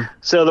 Mm-hmm.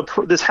 So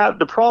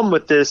the problem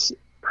with this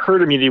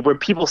herd immunity, where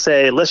people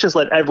say, let's just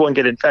let everyone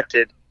get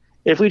infected.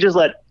 If we just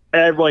let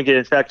everyone get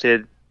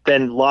infected,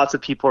 then lots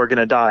of people are going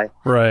to die.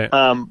 Right.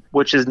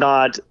 Which is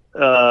not,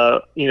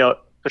 a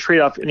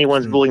trade-off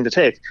anyone's willing to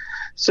take.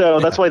 So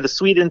that's why the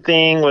Sweden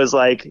thing was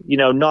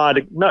not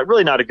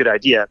a good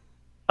idea.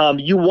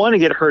 You want to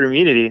get herd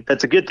immunity.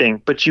 That's a good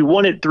thing, but you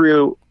want it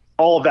through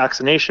all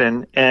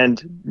vaccination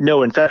and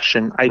no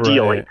infection,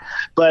 ideally.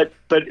 Right.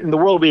 But in the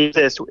world we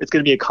exist, it's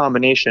going to be a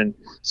combination.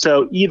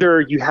 So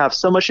either you have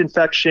so much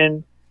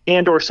infection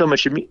and or so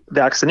much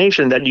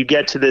vaccination that you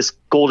get to this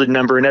golden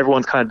number, and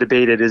everyone's kind of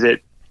debated, is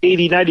it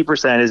 80,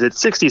 90%? Is it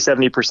 60,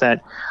 70%?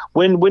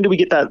 When do we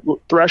get that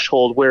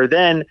threshold where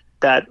then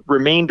that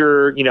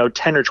remainder,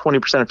 10 or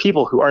 20% of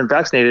people who aren't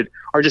vaccinated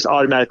are just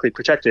automatically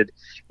protected?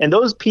 And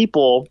those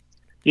people,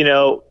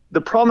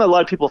 the problem that a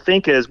lot of people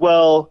think is,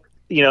 well,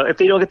 if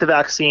they don't get the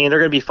vaccine, they're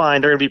going to be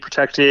fine. They're going to be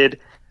protected.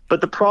 But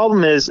the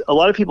problem is a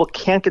lot of people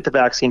can't get the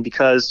vaccine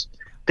because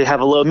they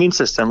have a low immune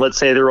system. Let's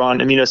say they're on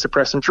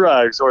immunosuppressant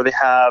drugs, or they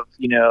have,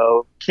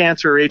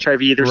 cancer or HIV.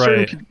 There's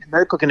certain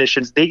medical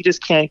conditions. They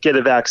just can't get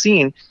a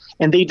vaccine,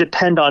 and they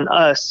depend on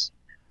us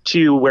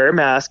to wear a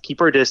mask,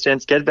 keep our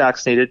distance, get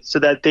vaccinated so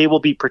that they will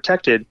be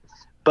protected.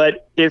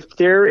 But if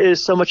there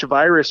is so much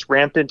virus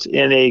rampant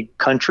in a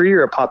country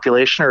or a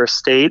population or a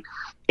state,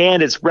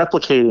 and it's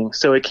replicating,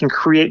 so it can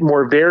create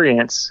more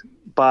variants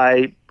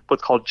by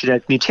what's called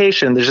genetic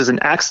mutation, there's just an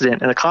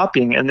accident and a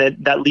copying, and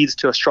that leads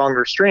to a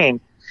stronger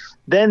strain,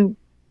 then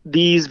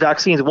these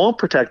vaccines won't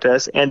protect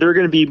us, and they're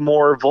going to be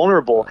more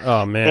vulnerable.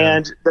 Oh, man.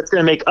 And that's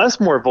going to make us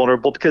more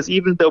vulnerable, because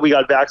even though we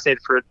got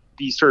vaccinated for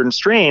these certain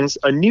strains,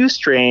 a new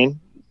strain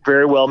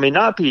very well may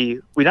not be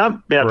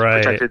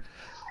protected.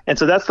 And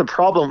so that's the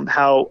problem,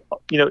 how,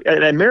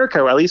 in America,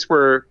 at least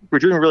we're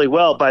doing really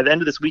well. By the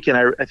end of this weekend,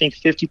 I think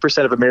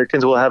 50% of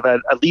Americans will have had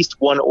at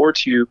least 1 or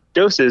 2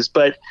 doses.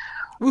 But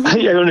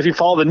I don't know if you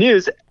follow the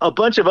news, a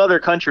bunch of other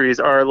countries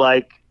are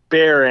like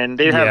barren.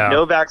 They have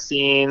no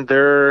vaccine.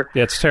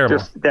 It's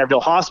terrible. They have no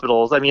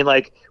hospitals. I mean,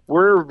 like,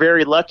 we're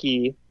very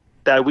lucky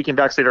that we can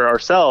vaccinate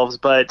ourselves,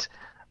 but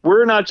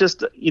we're not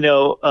just, in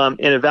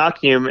a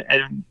vacuum,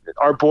 and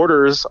our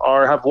borders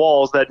have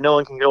walls that no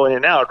one can go in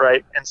and out,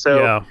 right? And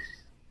so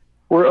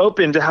we're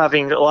open to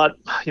having a lot,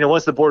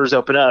 once the borders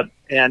open up,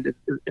 and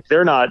if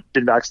they're not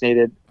been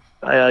vaccinated,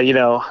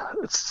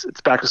 it's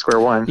back to square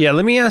one. Yeah,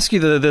 let me ask you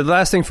the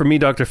last thing for me,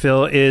 Dr.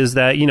 Phil, is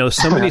that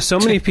so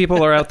many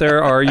people are out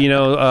there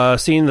are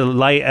seeing the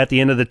light at the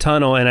end of the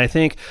tunnel, and I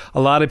think a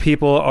lot of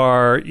people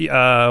are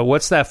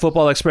what's that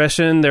football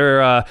expression?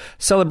 They're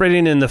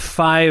celebrating in the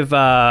 5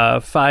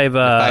 yard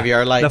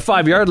line, the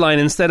 5 yard line,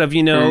 instead of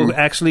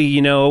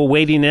actually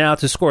waiting it out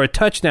to score a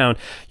touchdown.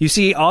 You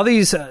see all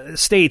these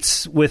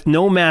states with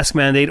no mask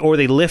mandate, or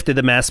they lifted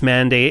the mask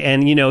mandate,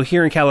 and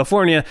here in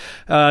California,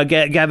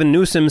 Gavin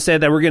Newsom said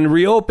that we're going to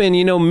reopen,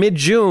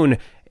 mid-June.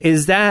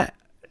 Is that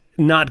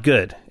not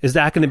good? Is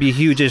that going to be a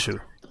huge issue?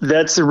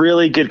 That's a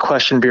really good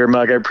question, Beer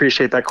Mug. I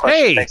appreciate that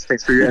question. Hey!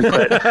 Thanks for your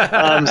input.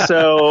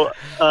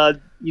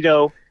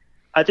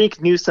 I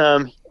think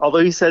Newsom, although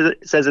he says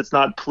it's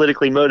not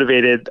politically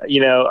motivated,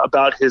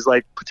 about his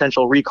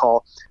potential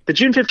recall, the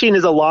June 15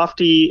 is a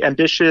lofty,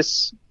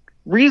 ambitious,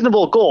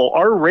 reasonable goal.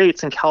 Our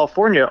rates in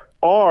California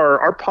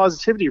our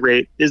positivity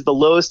rate is the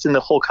lowest in the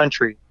whole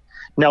country.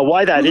 Now,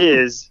 why that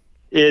is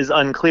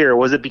unclear.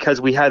 Was it because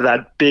we had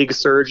that big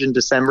surge in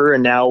December,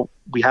 and now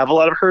we have a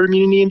lot of herd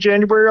immunity in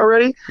January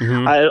already?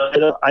 Mm-hmm.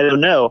 I don't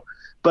know.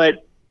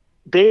 But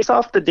based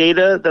off the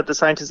data that the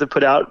scientists have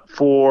put out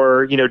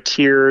for,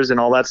 tiers and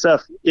all that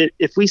stuff,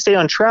 if we stay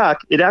on track,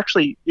 it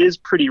actually is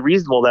pretty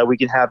reasonable that we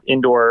can have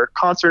indoor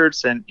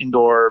concerts and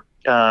indoor,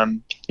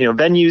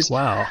 venues.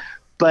 Wow.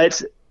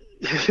 But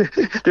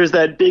there's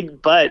that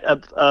big but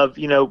of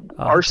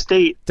our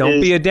state.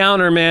 Don't be a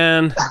downer,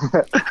 man.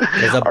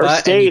 There's a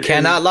but, and you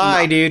cannot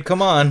lie, dude.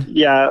 Come on.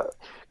 Yeah,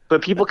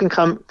 but people can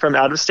come from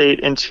out of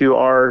state into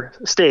our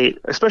state,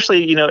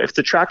 especially if it's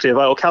attractive.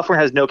 Oh,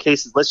 California has no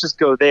cases. Let's just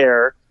go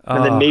there,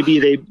 and then maybe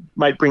they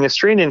might bring a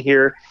strain in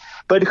here.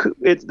 But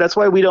that's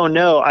why we don't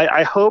know.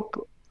 I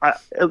hope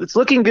it's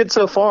looking good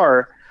so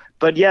far.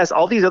 But yes,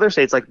 all these other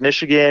states like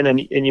Michigan, and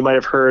you might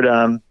have heard.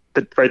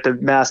 The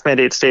mask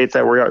mandate states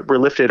that were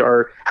lifted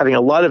are having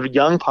a lot of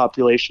young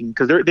population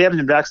because they haven't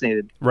been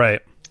vaccinated. Right.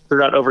 They're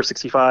not over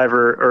 65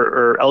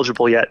 or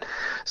eligible yet.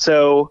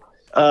 So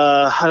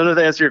I don't know if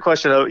that answered your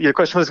question. Your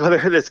question was whether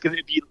it's going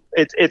to be.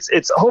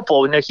 It's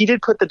hopeful. He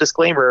did put the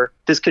disclaimer: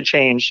 this could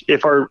change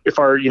if our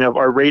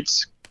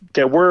rates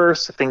get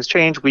worse. If things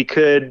change, we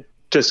could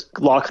just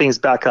lock things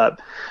back up.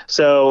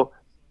 So.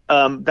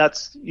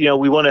 That's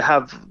we want to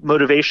have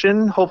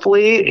motivation,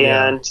 hopefully,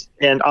 and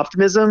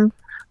optimism.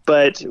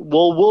 But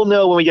we'll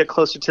know when we get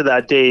closer to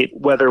that date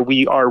whether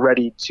we are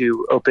ready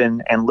to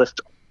open and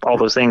lift all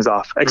those things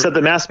off. Except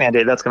the mask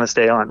mandate, that's going to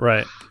stay on.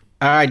 Right.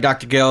 All right,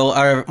 Dr. Gill,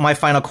 my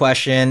final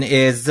question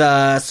is,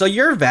 so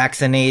you're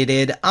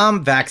vaccinated,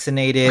 I'm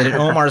vaccinated, and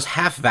Omar's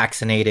half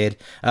vaccinated.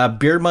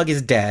 Beer Mug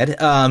is dead.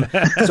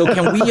 So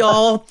can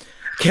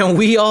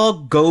we all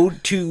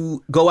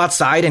go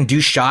outside and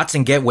do shots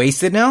and get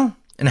wasted now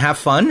and have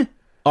fun?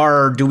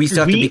 Or do we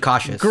still have to be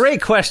cautious?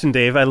 Great question,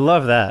 Dave. I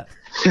love that.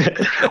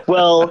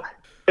 Well,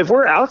 if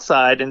we're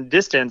outside and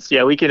distance,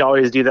 we can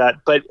always do that.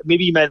 But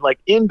maybe you meant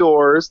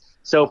indoors.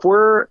 So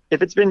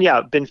if it's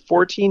been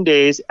 14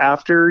 days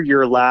after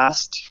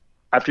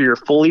you're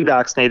fully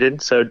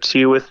vaccinated, so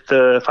 2 with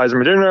the Pfizer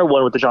Moderna,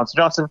 1 with the Johnson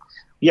Johnson,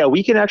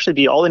 we can actually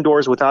be all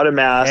indoors without a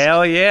mask.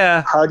 Hell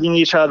yeah. Hugging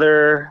each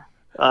other,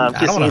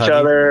 kissing each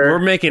other. We're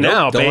making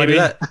out, baby.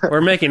 We're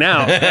making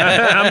out.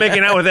 I'm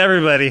making out with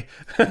everybody.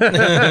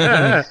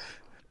 Yeah,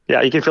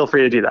 you can feel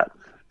free to do that.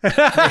 All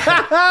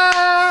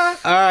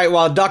right,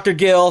 well, Dr.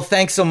 Gill,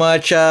 thanks so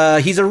much.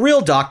 He's a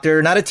real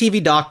doctor, not a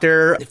TV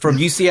doctor from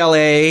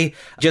UCLA.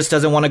 Just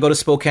doesn't want to go to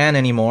Spokane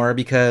anymore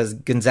because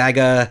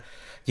Gonzaga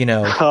you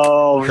know,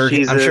 Oh,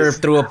 Jesus. I'm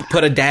sure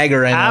put a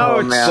dagger in.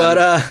 Ouch. Him.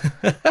 Man.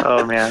 But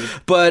Oh, man.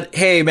 but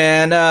hey,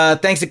 man,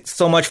 thanks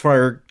so much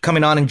for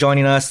coming on and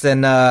joining us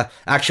and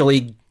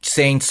actually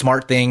saying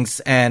smart things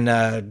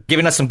and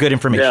giving us some good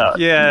information.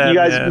 Yeah, You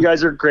man.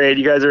 guys are great.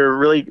 You guys are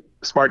really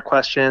smart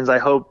questions. I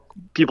hope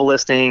people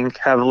listening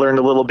have learned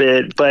a little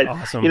bit. But,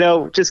 Awesome. you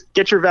know, just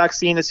get your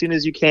vaccine as soon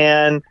as you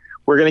can.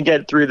 We're going to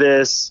get through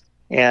this.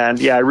 And,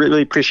 yeah, I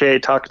really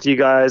appreciate talking to you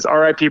guys.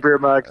 R.I.P. Beer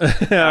Mug. All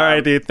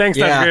right, dude. Thanks,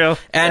 Dr. Grill.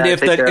 And Yeah,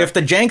 if take care.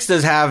 the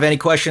Janksters have any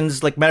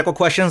questions, like medical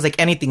questions, like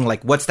anything,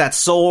 like what's that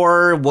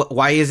sore?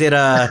 Why is it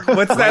What's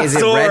why that is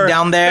sore? it red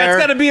down there?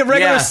 That's got to be a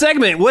regular Yeah.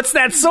 segment. What's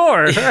that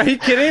sore? Are you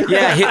kidding?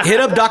 Yeah, hit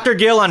up Dr.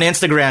 Gill on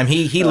Instagram.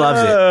 He loves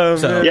Oh, it.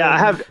 So man. Yeah, I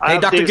have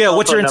Dr. Dave's Gill,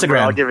 what's your cell phone number.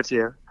 Instagram? I'll give it to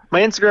you.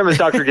 My Instagram is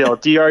Dr. Gill,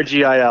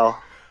 DRGIL.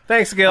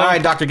 Thanks, Gil. all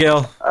right, Dr.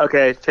 Gill.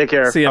 Okay, take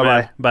care. See you,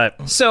 Bye-bye. man.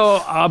 Bye.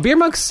 So, Beer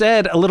Mug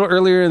said a little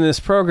earlier in this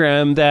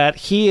program that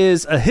he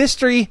is a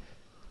history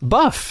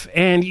buff.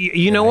 And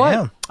you know what?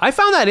 am. I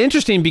found that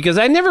interesting because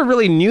I never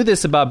really knew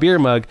this about Beer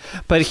Mug,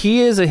 but he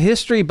is a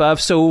history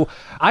buff. So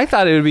I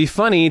thought it would be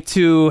funny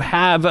to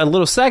have a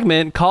little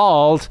segment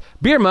called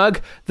Beer Mug,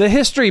 the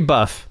History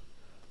Buff.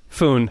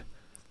 Foon.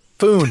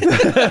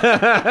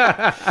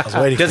 I was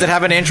waiting. Does it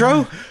have an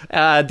intro?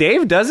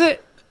 Dave, does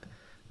it?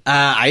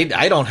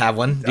 I don't have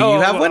one. Do you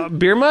have one?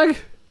 Beer Mug?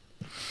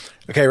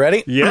 Okay,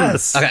 ready?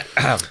 Yes. Okay,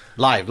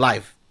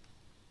 live.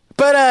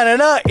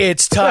 Ba-da-da-da,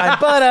 it's time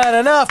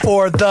ba-da-da-da,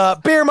 for the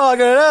Beer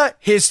Mug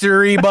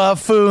history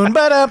buffoon.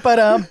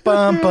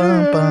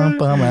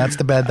 Ba-da-ba-da-bum-bum-bum-bum. That's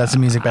the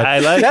music bed. I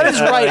like that it.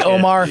 is I right, like it.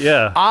 Omar.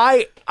 Yeah.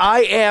 I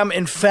am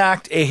in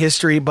fact a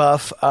history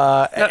buff.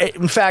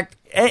 In fact,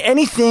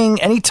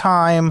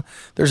 anytime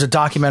there's a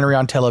documentary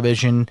on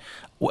television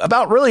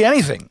about really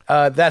anything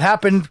that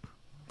happened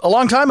a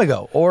long time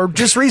ago or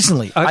just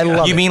recently, I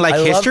love You it. mean like I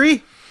love-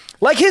 history?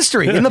 Like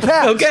history in the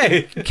past.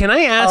 Okay. Can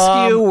I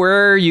ask you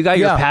where you got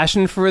your yeah.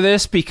 passion for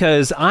this?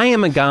 Because I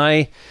am a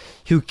guy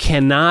who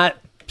cannot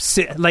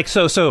sit like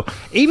so.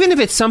 Even if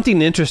it's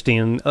something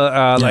interesting,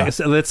 like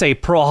let's say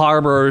Pearl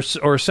Harbor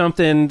or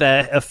something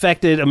that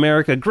affected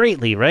America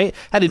greatly, right?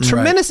 Had a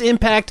tremendous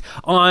impact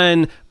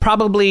on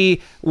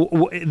probably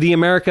the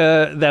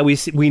America that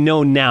we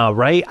know now,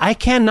 right? I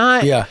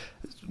cannot. Yeah.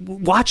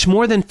 Watch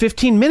more than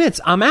 15 minutes.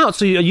 I'm out.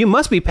 So you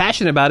must be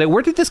passionate about it.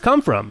 Where did this come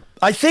from?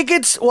 I think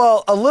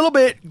a little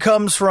bit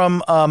comes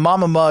from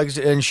Mama Muggs,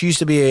 and she used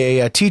to be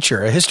a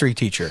teacher, a history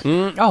teacher.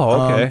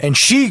 Oh, okay. And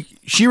she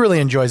really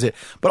enjoys it.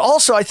 But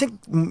also, I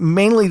think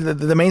mainly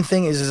the main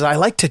thing is I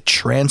like to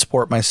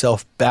transport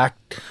myself back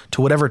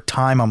to whatever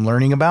time I'm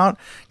learning about.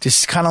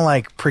 Just kind of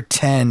like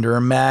pretend or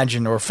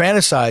imagine or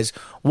fantasize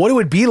what it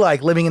would be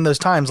like living in those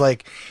times.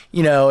 Like,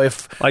 you know,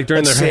 if Like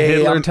during the let's say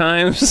Hitler I'm-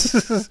 times?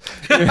 Except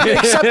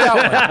that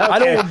one.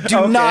 I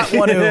do not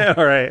want to.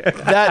 All right.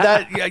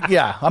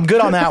 Yeah, I'm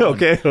good on that one.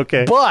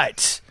 Okay.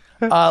 But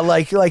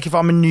like if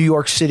I'm in New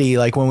York City,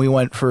 like when we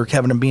went for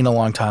Kevin and Bean a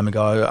long time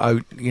ago,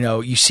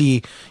 you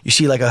see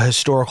like a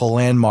historical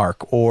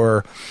landmark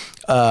or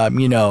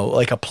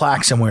like a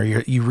plaque somewhere.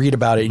 You read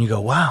about it and you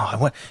go,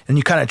 wow, and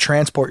you kind of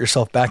transport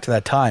yourself back to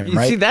that time,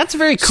 right? See, that's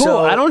very cool. So-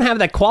 I don't have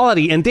that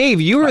quality. And Dave,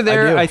 you were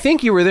there. do. I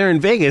think you were there in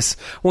Vegas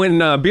when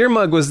Beer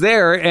Mug was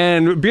there,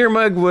 and Beer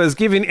Mug was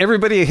giving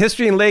everybody a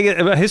history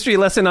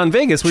lesson on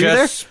Vegas. Were you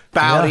there? Just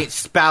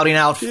spouting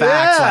out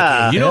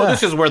facts. Yeah. Like,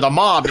 this is where the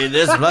mob did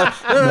this.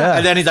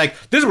 And then he's like,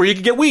 this is where you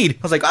can get weed. I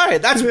was like, all right,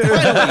 that's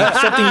finally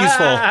something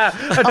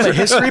useful. I'm a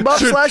history buff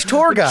 /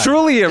 tour guide.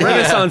 Truly a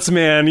Renaissance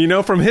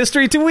man, from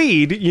history to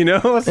weed, So,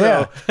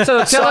 Yeah. so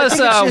tell So I us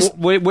think it's just-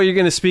 what you're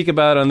going to speak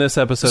about on this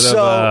episode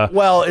So, of.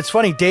 well, it's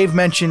funny. Dave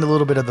mentioned a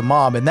little bit of the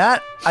mob, and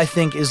that I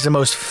think is the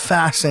most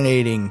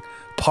fascinating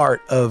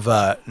part of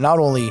not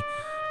only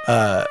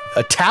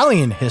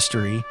Italian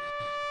history,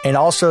 and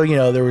also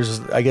there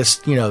was, I guess,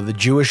 the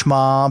Jewish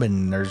mob,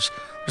 and there's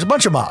a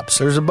bunch of mobs.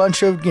 There's a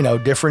bunch of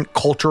different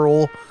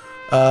cultural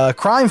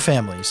crime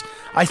families.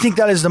 I think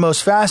that is the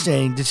most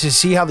fascinating to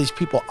see how these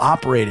people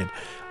operated.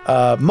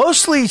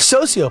 Mostly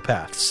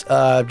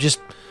sociopaths, just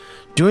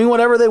doing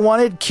whatever they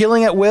wanted,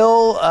 killing at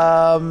will,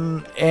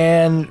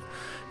 and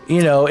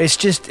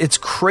it's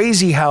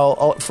crazy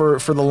how for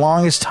the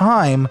longest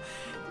time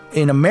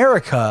in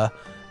America,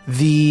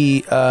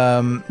 the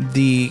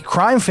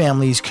crime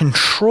families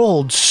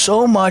controlled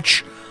so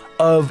much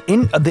of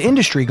the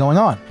industry going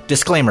on.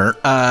 Disclaimer,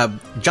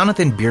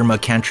 Jonathan Beer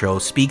Mug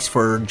Cantro speaks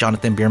for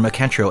Jonathan Beer Mug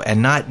Cantro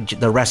and not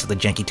the rest of the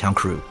Jankytown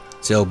crew.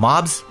 So,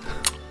 mobs,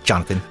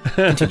 Jonathan.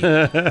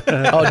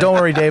 Oh, don't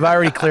worry, Dave. I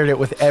already cleared it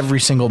with every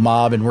single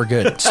mob, and we're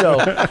good. So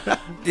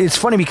it's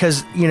funny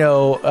because you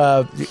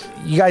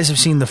guys have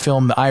seen the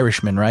film The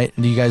Irishman, right?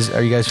 Are you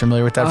guys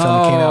familiar with that film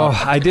that came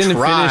out? I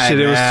didn't finish it.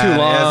 It was too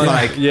long.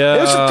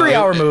 It was a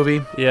 3-hour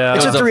movie. Yeah.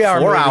 It's It was a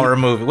 3-hour 4-hour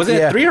movie. Was it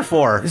Yeah. 3 or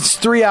 4? It's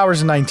 3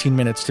 hours and 19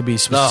 minutes to be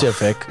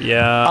specific.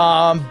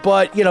 Yeah.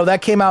 But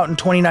that came out in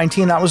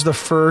 2019. That was the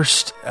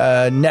first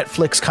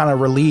Netflix kind of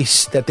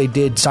release that they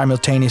did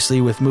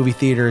simultaneously with movie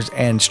theaters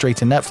and straight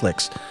to Netflix.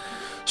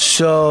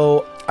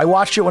 So I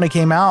watched it when it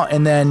came out,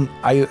 and then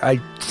I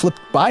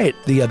flipped by it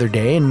the other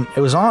day, and it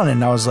was on,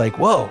 and I was like,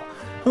 whoa,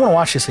 I want to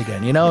watch this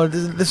again. You know,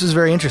 this is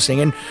very interesting.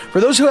 And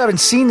for those who haven't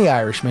seen The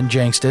Irishman,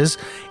 Jankstas,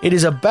 it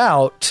is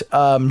about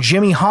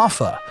Jimmy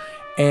Hoffa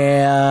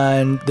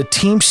and the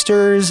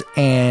Teamsters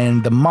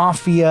and the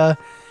Mafia,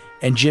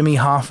 and Jimmy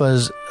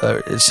Hoffa's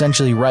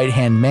essentially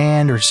right-hand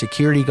man or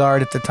security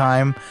guard at the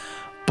time.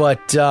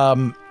 But, you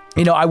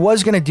know, I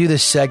was going to do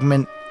this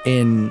segment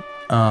in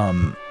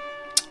Don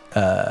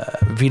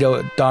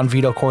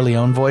Vito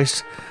Corleone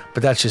voice,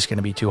 but that's just going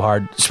to be too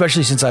hard,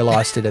 especially since I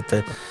lost it at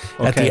the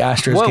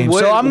Astros game.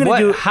 So I'm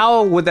going to do.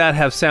 How would that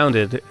have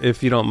sounded,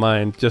 if you don't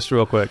mind, just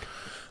real quick?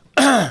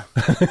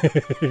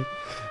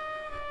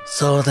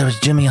 So there was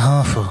Jimmy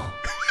Hoffa.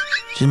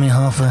 Jimmy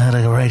Hoffa had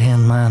a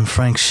right-hand man,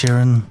 Frank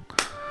Sheeran,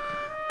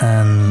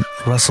 and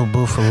Russell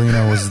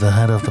Bufalino was the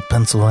head of the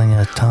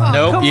Pennsylvania Times.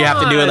 Nope, you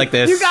have to do it like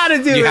this. You got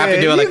to do it. You have to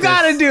do it like You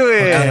got to do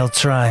it. Okay, I'll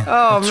try.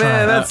 Oh,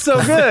 man, that's so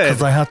good.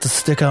 Because I have to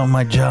stick out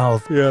my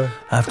jowls. Yeah.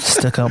 I have to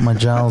stick out my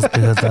jowls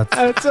because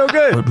That's so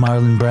good. what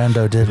Marlon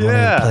Brando did when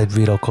Yeah. he played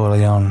Vito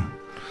Corleone.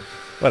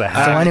 What a So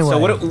hack. anyway, So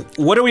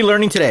what are we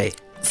learning today?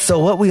 so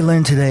what we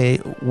learned today,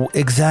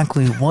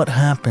 exactly what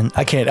happened.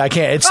 I can't.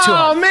 It's too Oh,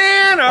 hard.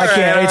 man. All I right,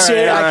 can't. all It's right,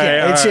 I all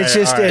can't. right, It's all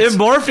just. right, It's, It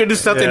morphed into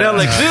something else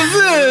like this.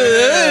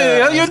 Hey,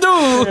 how you do?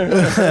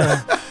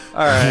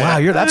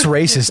 wow, that's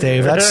racist,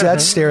 Dave. That's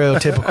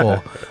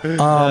stereotypical.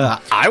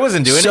 I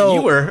wasn't doing so- it.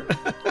 You were.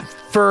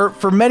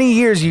 For many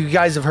years, you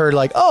guys have heard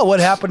like, oh,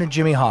 what happened to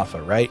Jimmy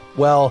Hoffa, right?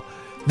 Well,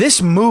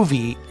 this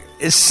movie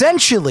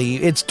essentially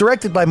it's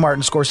directed by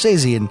Martin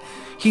Scorsese, and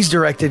he's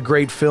directed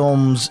great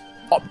films,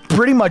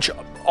 pretty much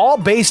all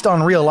based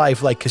on real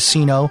life. Like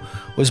Casino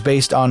was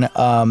based on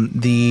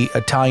the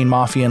Italian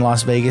mafia in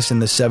Las Vegas in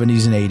the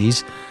 70s and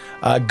 80s.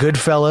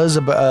 Goodfellas,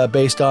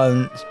 based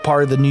on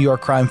part of the New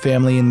York crime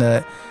family in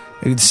the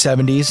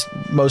 70s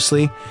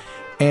mostly.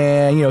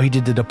 And, you know, he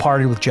did The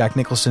Departed with Jack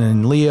Nicholson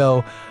and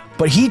Leo.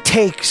 But he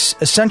takes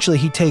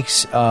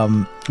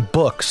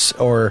books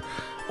or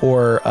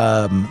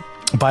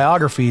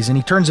biographies, and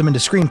he turns them into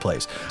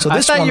screenplays. So I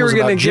this thought one you were was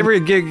going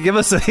about to give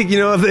us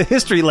the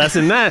history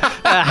lesson, that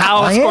how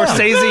I am.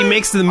 Scorsese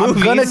makes the movies.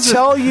 I'm going to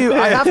tell you.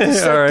 I have to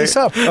set All right. this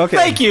up. Okay.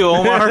 Thank you,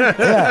 Omar.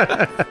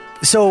 Yeah.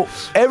 So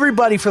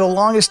everybody for the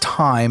longest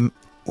time,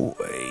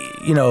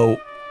 you know,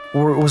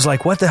 was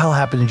like, "What the hell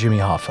happened to Jimmy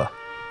Hoffa?"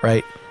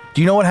 Right?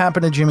 Do you know what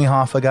happened to Jimmy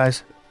Hoffa,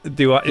 guys?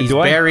 He's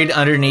buried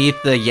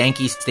underneath the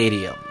Yankee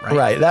Stadium, right?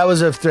 Right. That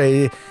was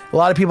a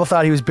lot of people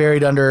thought he was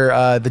buried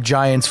under the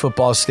Giants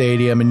football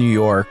stadium in New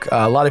York.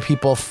 A lot of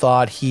people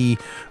thought he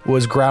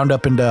was ground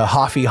up into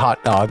Hoffy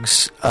hot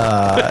dogs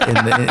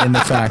in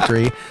the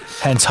factory,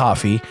 hence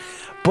Hoffy.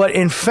 But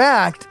in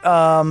fact,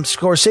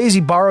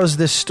 Scorsese borrows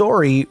this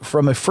story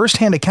from a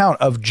firsthand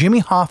account of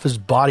Jimmy Hoffa's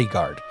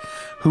bodyguard,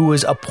 who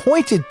was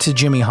appointed to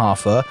Jimmy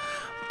Hoffa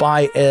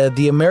by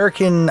the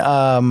American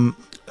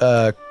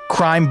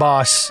crime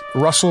boss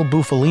Russell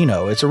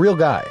Bufalino. It's a real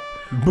guy.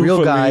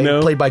 Real guy,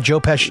 Bufalino. played by Joe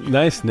Pesci.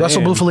 Nice name.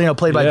 Russell Bufalino,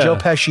 played by Yeah. Joe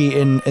Pesci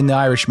in The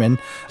Irishman.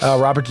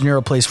 Robert De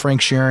Niro plays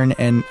Frank Sheeran,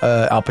 and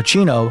Al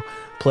Pacino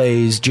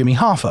plays Jimmy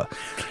Hoffa.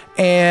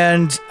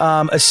 And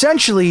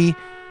essentially,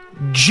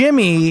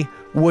 Jimmy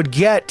would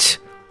get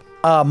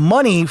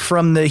money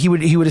from he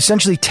would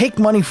essentially take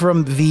money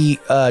from the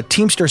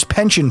Teamsters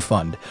pension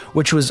fund,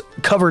 which was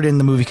covered in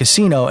the movie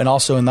Casino and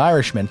also in The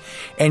Irishman,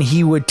 and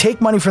he would take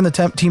money from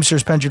the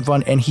Teamsters pension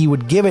fund and he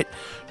would give it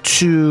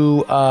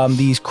to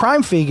these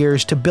crime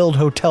figures to build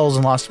hotels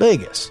in Las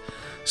Vegas.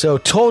 So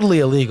totally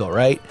illegal,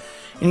 right?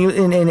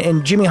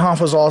 And Jimmy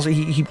Hoffa was also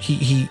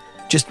he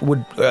just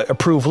would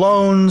approve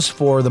loans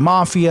for the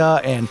mafia.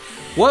 And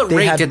What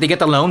rate did they get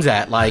the loans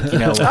at? Like, you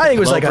know, I think it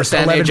was low like a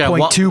percentage at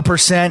what-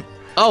 11.2%.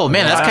 Oh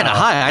man, that's kind of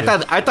high.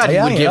 I thought he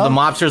Yeah, would you give know. the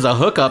mobsters a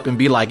hookup and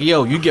be like,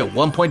 "Yo, you get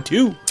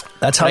 1.2."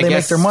 That's how I they make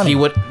guess their money. He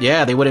would,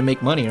 yeah, they wouldn't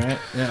make money, right?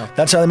 Yeah.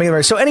 That's how they make it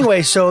right. So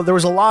anyway, so there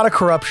was a lot of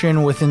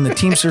corruption within the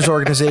Teamsters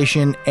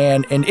organization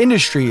and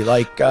industry,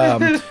 like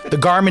the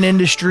garment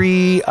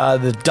industry,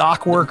 the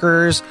dock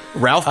workers.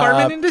 Ralph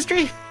Garment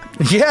Industry.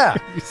 Yeah.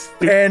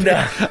 And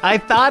I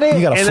thought it.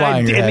 You got a and fly I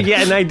in your did- head.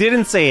 Yeah, and I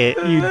didn't say it,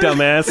 you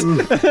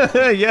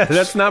dumbass. Yeah,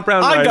 that's not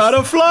brown rice. I got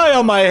a fly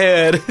on my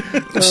head.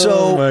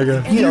 so, my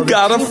God. you know,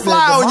 got a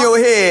fly on your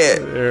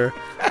head. There.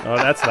 Oh,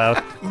 that's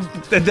loud.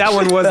 That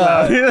one was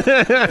loud.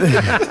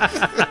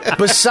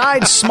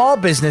 besides small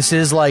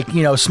businesses like,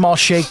 you know, small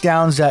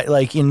shakedowns at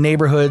like in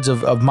neighborhoods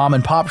of mom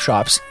and pop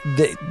shops,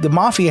 the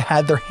mafia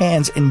had their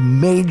hands in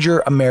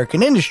major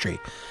American industry,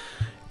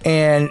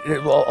 and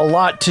a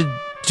lot to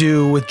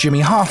do with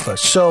Jimmy Hoffa.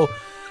 So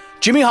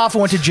Jimmy Hoffa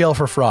went to jail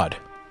for fraud.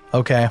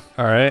 Okay.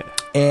 All right.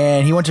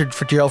 And he went to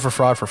jail for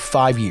fraud for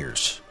 5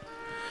 years.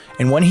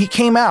 And when he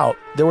came out,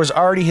 there was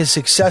already his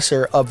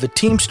successor of the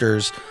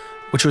Teamsters,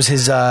 which was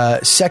his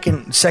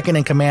second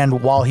in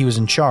command while he was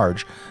in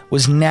charge,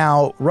 was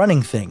now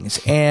running things.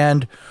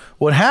 And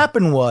what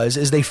happened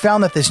is they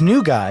found that this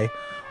new guy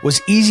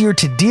was easier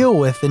to deal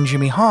with than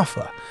Jimmy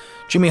Hoffa.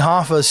 Jimmy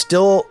Hoffa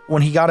still,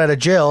 when he got out of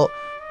jail,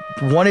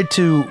 wanted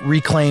to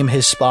reclaim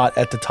his spot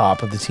at the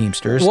top of the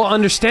Teamsters. Well,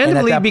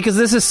 understandably, because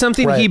this is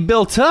something he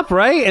built up,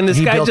 right? And this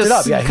He guy built it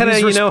up, just yeah. kind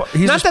of,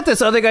 He's not that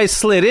this other guy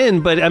slid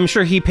in, but I'm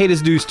sure he paid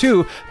his dues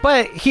too.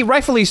 But he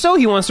rightfully so,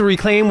 he wants to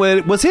reclaim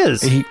what was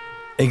his.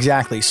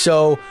 Exactly.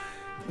 So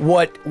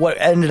what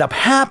ended up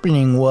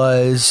happening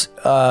was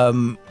a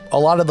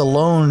lot of the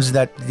loans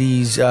that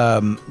these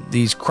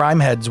crime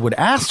heads would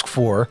ask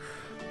for,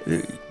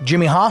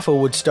 Jimmy Hoffa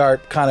would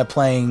start kind of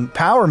playing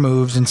power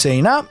moves and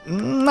saying, "No,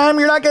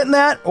 you're not getting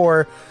that,"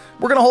 or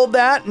 "We're going to hold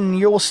that, and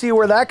you will see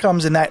where that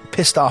comes." And that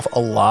pissed off a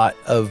lot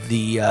of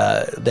the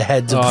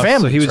heads of the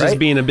family. So he was just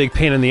being a big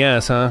pain in the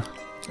ass, huh?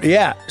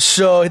 Yeah.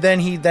 So then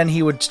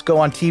he would go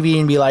on TV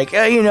and be like,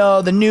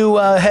 the new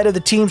head of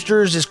the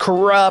Teamsters is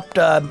corrupt.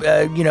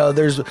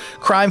 There's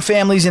crime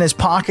families in his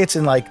pockets,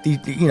 and like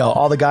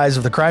all the guys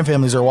of the crime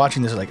families are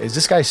watching this. Like, is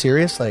this guy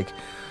serious? Like,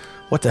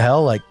 what the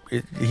hell? Like,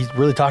 he's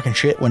really talking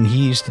shit when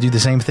he used to do the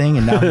same thing,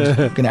 and now he's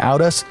going to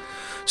out us.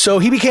 So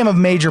he became a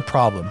major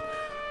problem.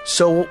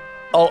 So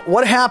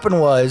what happened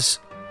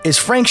is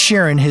Frank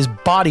Sheeran, his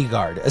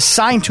bodyguard,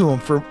 assigned to him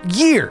for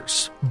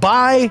years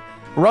by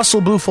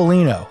Russell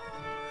Bufalino,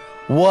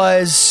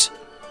 was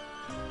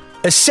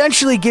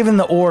essentially given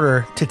the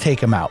order to take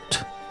him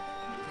out.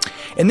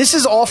 And this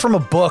is all from a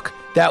book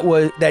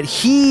that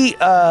he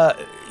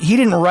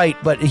didn't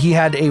write, but he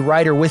had a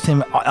writer with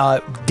him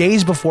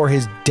days before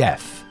his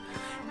death,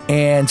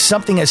 and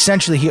something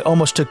essentially he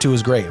almost took to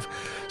his grave.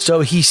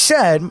 So he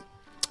said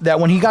that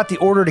when he got the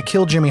order to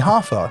kill Jimmy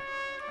Hoffa,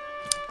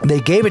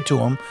 they gave it to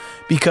him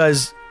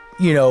because,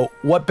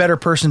 what better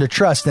person to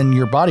trust than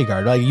your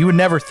bodyguard? Like, you would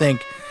never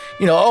think,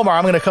 Omar,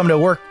 I'm going to come to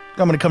work.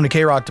 I'm going to come to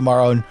K-Rock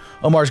tomorrow, and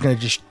Omar's going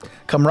to just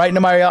come right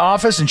into my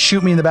office and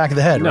shoot me in the back of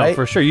the head, no, right?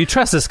 for sure. You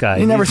trust this guy.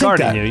 You never He's think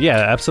guarding that. you. Yeah,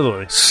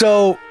 absolutely.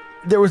 So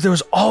there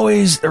was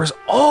always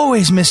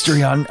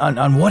mystery on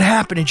what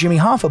happened to Jimmy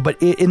Hoffa.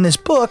 But in this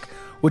book,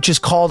 which is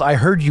called "I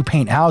Heard You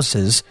Paint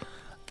Houses,"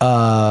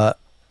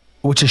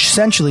 which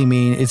essentially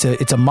means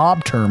it's a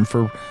mob term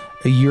for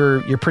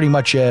you're pretty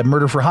much a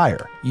murder for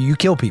hire. You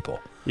kill people.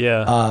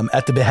 Yeah.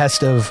 At the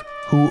behest of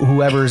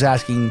whoever is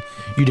asking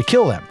you to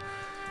kill them.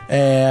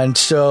 And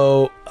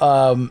so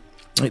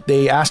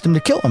they asked him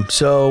to kill him.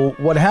 So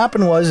what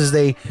happened is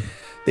they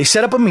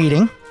set up a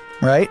meeting,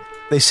 right?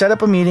 They set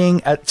up a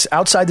meeting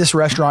outside this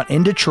restaurant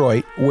in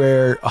Detroit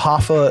where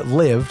Hoffa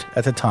lived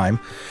at the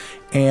time.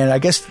 And I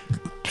guess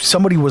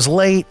somebody was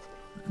late.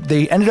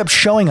 They ended up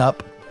showing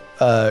up,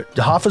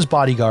 Hoffa's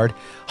bodyguard,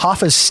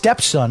 Hoffa's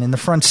stepson in the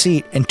front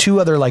seat, and two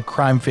other like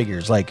crime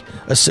figures, like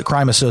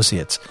crime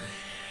associates.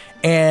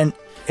 And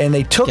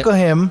they took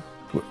him.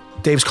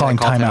 Dave's calling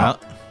timeout.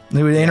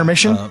 The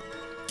intermission?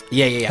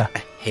 Yeah.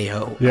 Hey,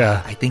 ho.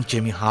 Yeah. I think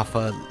Jimmy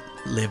Hoffa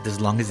lived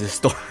as long as his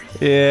story.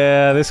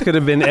 Yeah, this could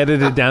have been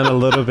edited down a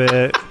little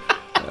bit.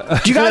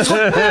 Do you guys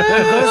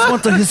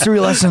want the history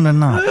lesson or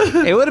not?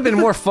 It would have been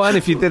more fun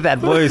if you did that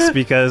voice,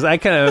 because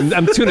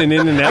I'm tuning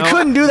in and out. I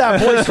couldn't do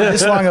that voice for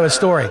this long of a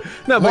story.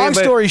 No, long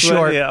story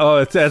short.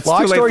 Yeah, it's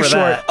long too late story for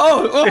short. that.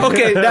 Oh,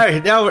 okay.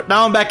 Now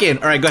I'm back in.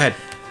 All right, go ahead.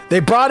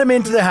 They brought him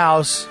into the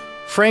house.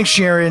 Frank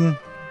Sheeran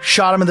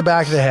shot him in the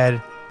back of the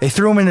head. They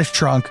threw him in his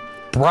trunk,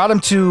 brought him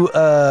to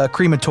a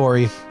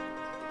crematory,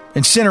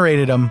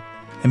 incinerated him,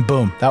 and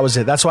boom, that was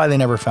it. That's why they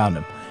never found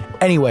him.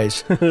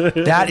 Anyways,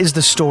 that is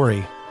the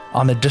story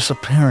on the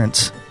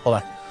disappearance. Hold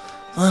on.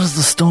 That is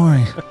the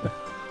story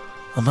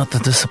about the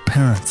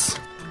disappearance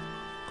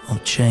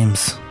of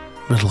James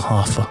Riddle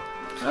Hoffa.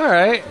 All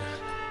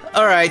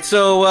right.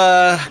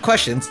 So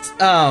questions.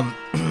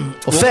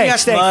 Well,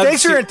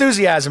 thanks for your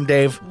enthusiasm,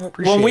 Dave.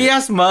 When we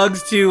asked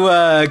Muggs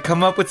to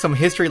come up with some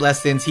history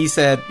lessons, he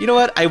said, "You know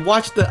what? I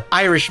watched The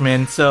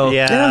Irishman, so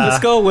let's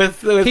go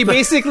with." He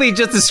basically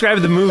just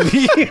described the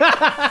movie.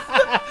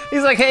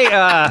 He's like, "Hey,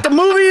 the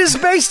movie is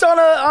based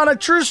on a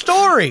true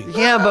story."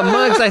 Yeah, but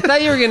Muggs, I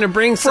thought you were going to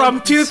bring some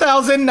from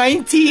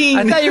 2019.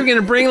 I thought you were going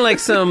to bring like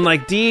some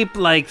like deep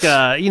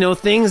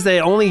things that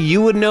only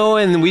you would know,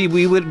 and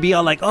we would be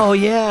all like, "Oh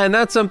yeah," and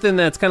not something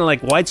that's kind of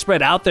like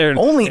widespread out there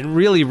and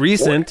really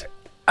recent.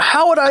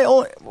 How would I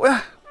only?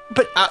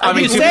 But I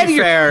mean, to be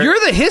fair, you're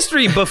the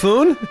history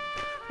buffoon.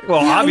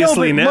 Well, yeah,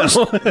 obviously now.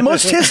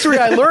 Most history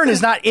I learn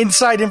is not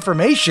inside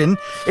information.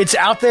 It's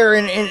out there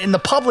in the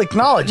public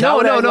knowledge. No.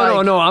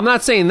 I'm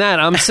not saying that.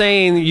 I'm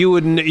saying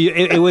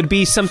it would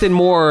be something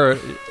more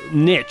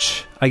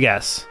niche, I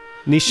guess.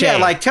 Niche. Yeah,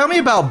 like tell me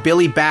about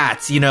Billy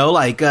Bats.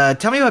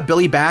 Tell me about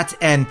Billy Bats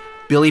and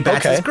Billy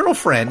Bats'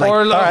 girlfriend.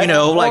 I'll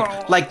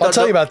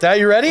tell you about that.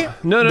 You ready?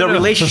 No. The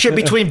relationship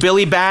between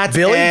Billy Bats.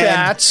 Billy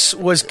Bats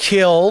was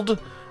killed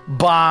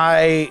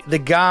by the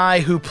guy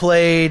who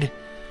Joe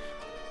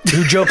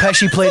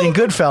Pesci played in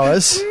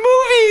Goodfellas.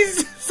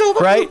 Movies, so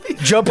right?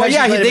 Movies. Joe Pesci.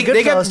 Yeah, played in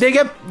Goodfellas.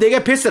 they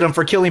get pissed at him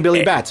for killing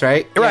Billy Bats,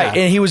 right? Right,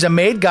 Yeah. and he was a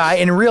made guy.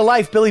 In real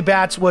life, Billy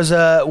Bats was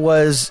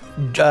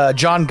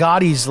John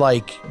Gotti's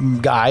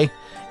guy,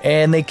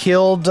 And they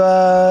killed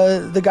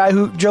the guy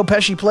who Joe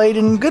Pesci played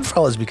in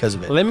Goodfellas because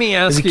of it. Let me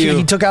ask 'Cause you.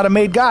 he took out a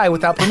made guy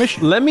without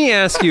permission. Let me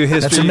ask you, history.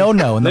 That's a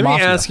no-no in the Let me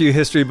mafia. ask you,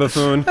 history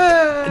buffoon.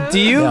 Do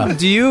Yeah.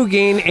 you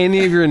gain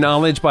any of your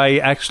knowledge by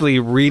actually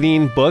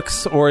reading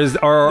books, or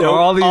are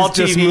all these all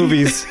just TV.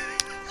 movies?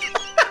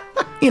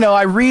 You know,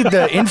 I read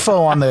the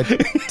info on the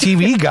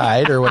TV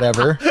guide or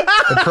whatever,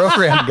 the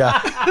program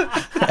guide.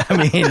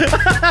 I mean,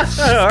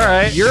 All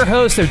right. Your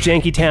hosts of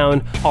Janky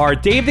Town are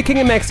Dave the King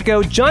of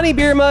Mexico, Johnny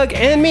Beer Mug,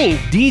 and me,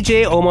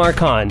 DJ Omar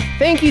Khan.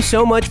 Thank you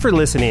so much for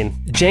listening.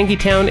 Janky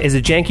Town is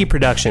a janky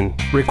production.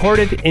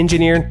 Recorded,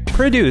 engineered,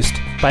 produced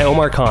by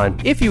Omar Khan.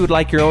 If you would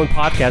like your own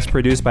podcast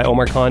produced by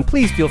Omar Khan,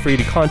 please feel free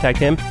to contact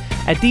him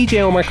at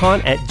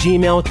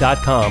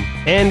djomarkhan@gmail.com.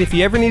 And if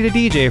you ever need a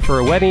DJ for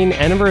a wedding,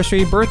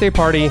 anniversary, birthday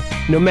party,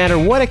 no matter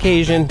what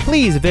occasion,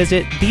 please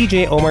visit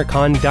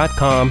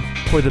djomarkhan.com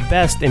for the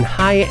best in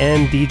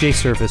high-end DJ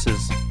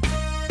services.